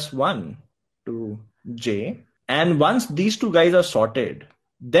mid plus 1 to j. And once these 2 guys are sorted,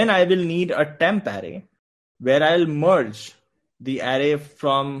 then I will need a temp array where I'll merge the array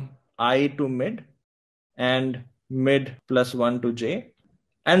from I to mid and mid plus 1 to j.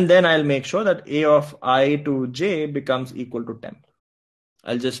 And then I'll make sure that A of I to j becomes equal to temp.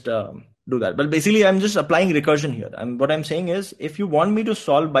 I'll just do that. But basically, I'm just applying recursion here. And what I'm saying is, if you want me to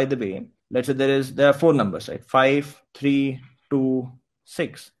solve, by the way, let's say there are 4 numbers, right? 5, 3, 2,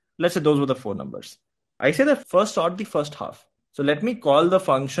 6. Let's say those were the 4 numbers. I say that first sort the first half. So let me call the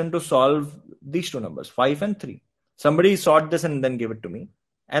function to solve these 2 numbers, 5 and 3. Somebody sort this and then give it to me.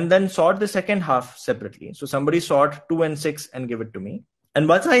 And then sort the second half separately. So somebody sort 2 and 6 and give it to me. And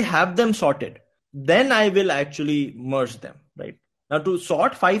once I have them sorted, then I will actually merge them, right? Now to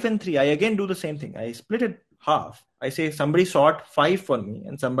sort 5 and 3, I again do the same thing. I split it half. I say somebody sort 5 for me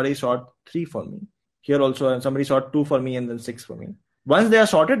and somebody sort 3 for me. Here also somebody sort 2 for me and then 6 for me. Once they are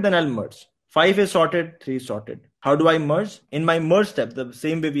sorted, then I'll merge. 5 is sorted, 3 is sorted. How do I merge? In my merge step, the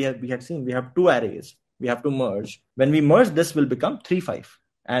same way we had seen, we have 2 arrays. We have to merge. When we merge, this will become 3, 5.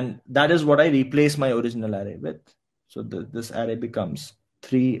 And that is what I replace my original array with. So this array becomes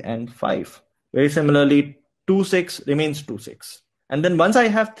 3 and 5. Very similarly, 2, 6 remains 2, 6. And then once I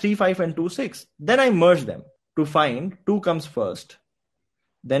have 3, 5 and 2, 6, then I merge them to find 2 comes first,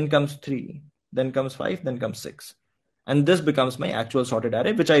 then comes 3, then comes 5, then comes 6. And this becomes my actual sorted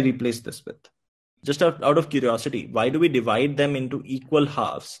array, which I replace this with. Just out of curiosity, why do we divide them into equal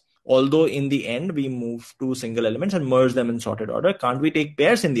halves? Although in the end, we move 2 single elements and merge them in sorted order. Can't we take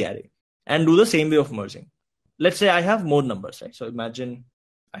pairs in the array and do the same way of merging? Let's say I have more numbers, right? So imagine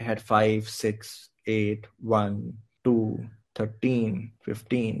I had 5, 6, 8, 1, 2, 13,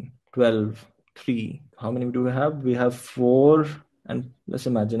 15, 12, 3. How many do we have? We have 4. And let's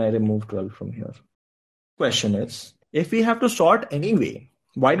imagine I remove 12 from here. Question is, if we have to sort anyway,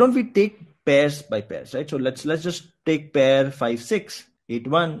 why don't we take pairs by pairs, right? So let's just take pair 5, 6, 8,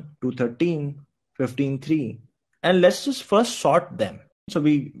 1, 2, 13, 15, 3. And let's just first sort them. So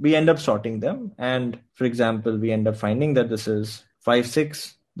we end up sorting them. And for example, we end up finding that this is 5,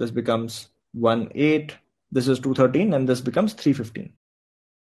 6. This becomes 1, 8. This is 2, 13. And this becomes 3, 15.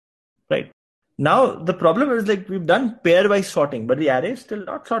 Right. Now, the problem is like we've done pairwise sorting, but the array is still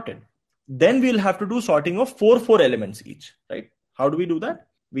not sorted. Then we'll have to do sorting of 4 elements each, right? How do we do that?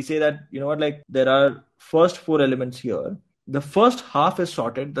 We say that, you know what, like there are first 4 elements here. The first half is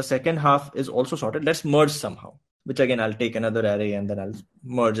sorted. The second half is also sorted. Let's merge somehow, which again, I'll take another array and then I'll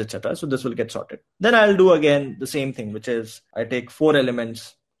merge, etc. So this will get sorted. Then I'll do again the same thing, which is I take 4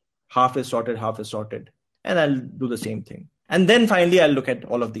 elements, half is sorted, and I'll do the same thing. And then finally, I'll look at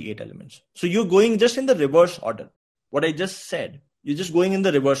all of the 8 elements. So you're going just in the reverse order. what I just said, you're just going in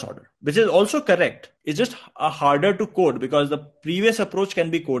the reverse order, which is also correct. It's just harder to code because the previous approach can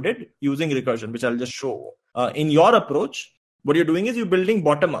be coded using recursion, which I'll just show. In your approach, what you're doing is you're building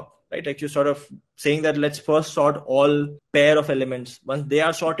bottom up, right? Like you're sort of saying that let's first sort all pair of elements. Once they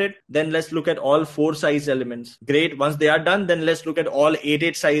are sorted, then let's look at all 4 size elements. Great. Once they are done, then let's look at all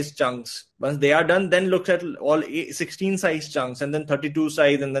 8 size chunks. Once they are done, then look at all 16 size chunks, and then 32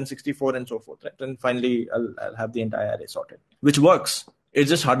 size, and then 64, and so forth. Right? And finally, I'll have the entire array sorted, which works. It's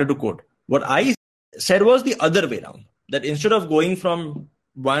just harder to code. What I said was the other way around, that instead of going from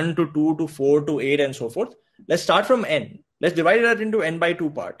 1 to 2 to 4 to 8 and so forth, let's start from n. Let's divide that into n by 2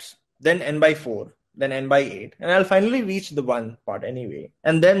 parts, then n by 4, then n by 8, and I'll finally reach the 1 part anyway.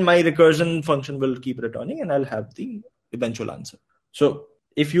 And then my recursion function will keep returning and I'll have the eventual answer. So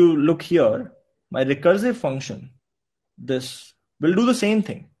if you look here, my recursive function, this will do the same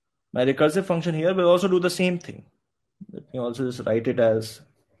thing. My recursive function here will also do the same thing. Let me also just write it as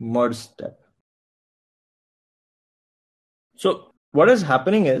merge step. So what is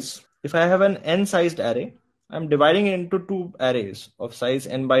happening is, if I have an n-sized array, I'm dividing it into 2 arrays of size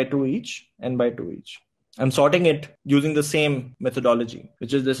n by 2 each, n by 2 each. I'm sorting it using the same methodology,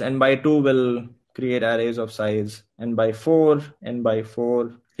 which is this n by 2 will create arrays of size n by 4, n by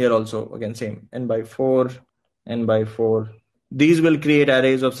 4. Here also, again, same, n by 4, n by 4. These will create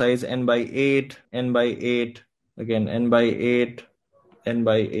arrays of size n by 8, n by 8, again, n by 8, n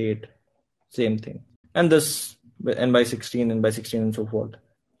by 8, same thing. And this n by 16, n by 16, and so forth.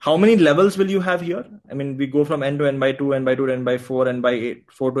 How many levels will you have here? I mean, we go from n to n by 2, n by 2 to n by 4, n by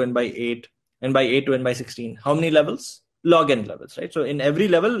 8, 4 to n by 8, n by 8 to n by 16. How many levels? Log n levels, right? So in every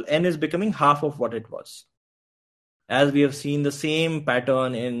level, n is becoming half of what it was. As we have seen the same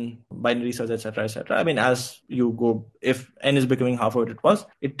pattern in binary search, etc., etc. I mean, as you go, if n is becoming half of what it was,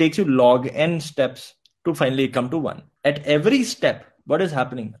 it takes you log n steps to finally come to 1. At every step, what is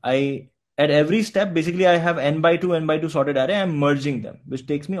happening? At every step, basically, I have n by 2 sorted array. I'm merging them, which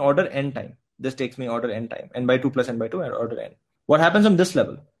takes me order n time. This takes me order n time. N by 2 plus n by 2 and order n. What happens on this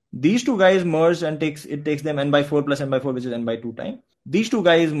level? These 2 guys merge and it takes them n by 4 plus n by 4, which is n by 2 time. These 2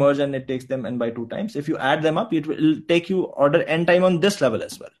 guys merge and it takes them n by 2 times. If you add them up, it will take you order n time on this level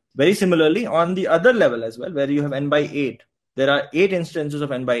as well. Very similarly, on the other level as well, where you have n by 8, there are 8 instances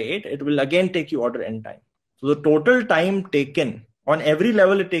of n by 8. It will again take you order n time. So the total time taken on every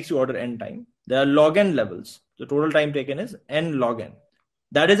level, it takes you order n time. There are log n levels. The total time taken is n log n.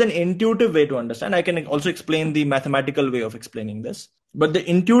 That is an intuitive way to understand. I can also explain the mathematical way of explaining this. But the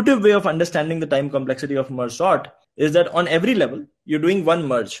intuitive way of understanding the time complexity of merge sort is that on every level, you're doing one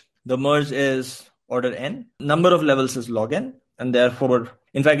merge. The merge is order n. Number of levels is log n. And therefore,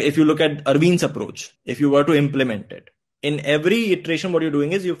 in fact, if you look at Arvind's approach, if you were to implement it, in every iteration, what you're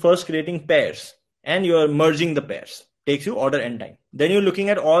doing is you're first creating pairs and you're merging the pairs. Takes you order n time. Then you're looking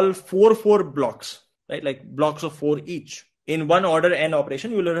at all 4 blocks, right? Like blocks of 4 each. In one order n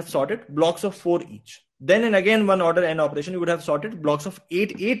operation, you will have sorted blocks of 4 each. Then in again one order n operation, you would have sorted blocks of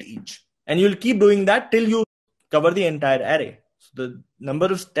 8 each. And you'll keep doing that till you cover the entire array. So the number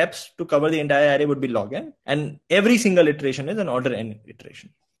of steps to cover the entire array would be log n. And every single iteration is an order n iteration.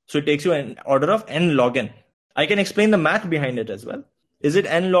 So it takes you an order of n log n. I can explain the math behind it as well. Is it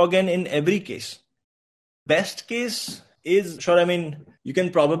n log n in every case? Best case is, sure, I mean, you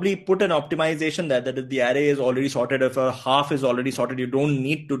can probably put an optimization there that if the array is already sorted, if a half is already sorted, you don't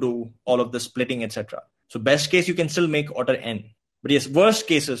need to do all of the splitting, etc. So best case, you can still make order n. But yes, worst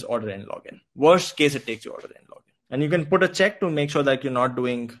case is order n log n. Worst case, it takes you order n log n. And you can put a check to make sure that you're not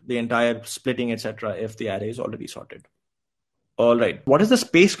doing the entire splitting, etc. if the array is already sorted. All right. What is the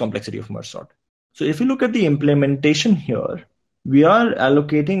space complexity of merge sort? So if you look at the implementation here, we are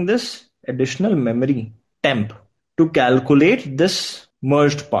allocating this additional memory temp to calculate this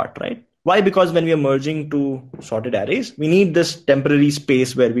merged part, right? Why? Because when we are merging two sorted arrays, we need this temporary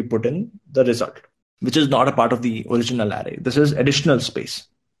space where we put in the result, which is not a part of the original array. This is additional space.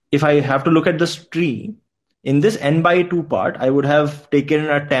 If I have to look at this tree, in this n by 2 part, I would have taken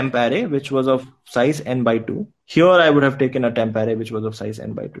a temp array, which was of size n by 2. Here, I would have taken a temp array, which was of size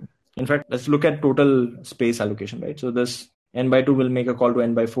n by 2. In fact, let's look at total space allocation, right? So this n by 2 will make a call to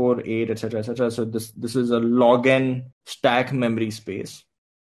n by 4, 8, etc., etc. So this is a log n stack memory space.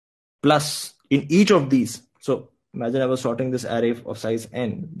 Plus, in each of these, so imagine I was sorting this array of size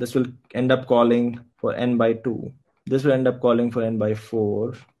n. This will end up calling for n by 2. This will end up calling for n by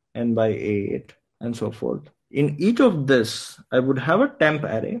 4, n by 8, and so forth. In each of this, I would have a temp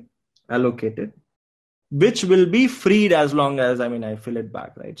array allocated, which will be freed as long as, I fill it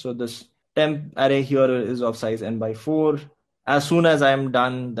back, right? So this temp array here is of size n by 4. As soon as I am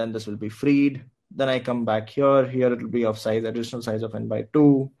done, then this will be freed. Then I come back here. Here it will be of size, additional size of n by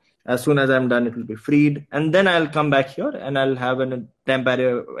 2. As soon as I'm done, it will be freed. And then I'll come back here and I'll have a temp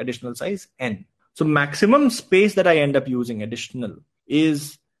array additional size n. So maximum space that I end up using additional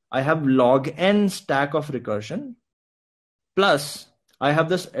is I have log n stack of recursion plus I have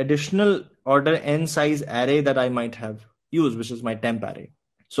this additional order n size array that I might have used, which is my temp array.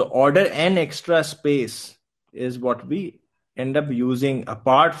 So order n extra space is what we end up using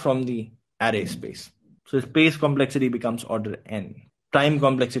apart from the array space. So space complexity becomes order n. Time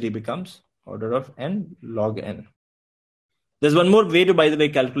complexity becomes order of n log n. There's one more way to, by the way,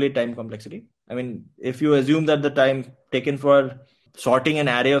 calculate time complexity. I mean, if you assume that the time taken for sorting an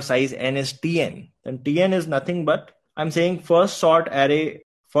array of size n is tn, then tn is nothing but I'm saying first sort array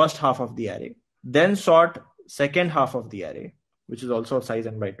first half of the array, then sort second half of the array, which is also of size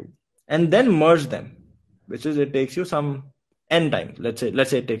n by 2, and then merge them, which is it takes you some n time. Let's say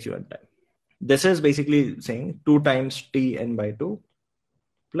it takes you n time. This is basically saying 2 times t n by 2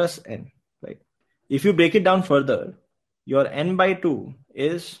 plus n, right? If you break it down further, your n by 2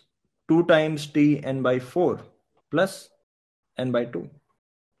 is 2 times t n by 4 plus n by 2,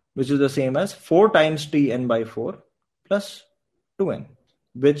 which is the same as 4 times t n by 4 plus 2n,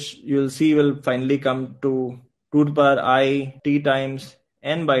 which you'll see will finally come to 2 to the power I t times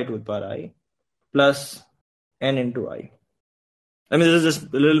n by 2 to the power I plus n into I. I mean, this is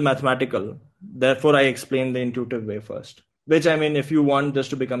just a little mathematical. Therefore, I explain the intuitive way first. Which, I mean, if you want this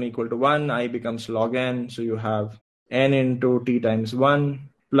to become equal to 1, I becomes log n. So you have n into t times 1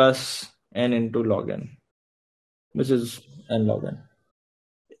 plus n into log n, which is n log n.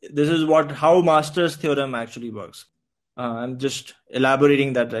 This is how Master's theorem actually works. I'm just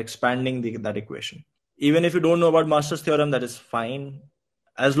elaborating that, expanding that equation. Even if you don't know about Master's theorem, that is fine.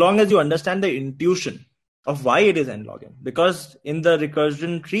 As long as you understand the intuition of why it is n log n. Because in the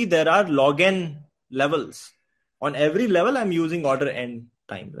recursion tree, there are log n levels. On every level, I'm using order n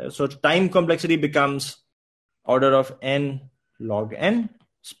time. So time complexity becomes order of n log n.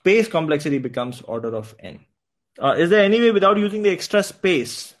 Space complexity becomes order of n. Is there any way without using the extra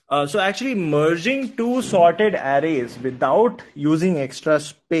space? So actually merging two sorted arrays without using extra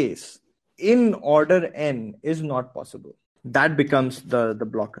space in order n is not possible. That becomes the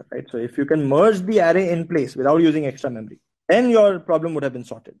blocker, right? So if you can merge the array in place without using extra memory, then your problem would have been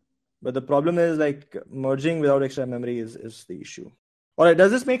sorted. But the problem is like merging without extra memory is the issue. All right,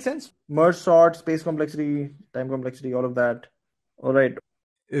 does this make sense? Merge, sort, space complexity, time complexity, all of that. All right.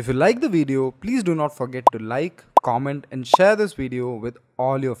 If you like the video, please do not forget to like, comment and share this video with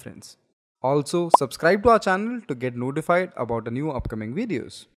all your friends. Also, subscribe to our channel to get notified about the new upcoming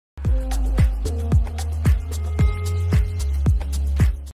videos.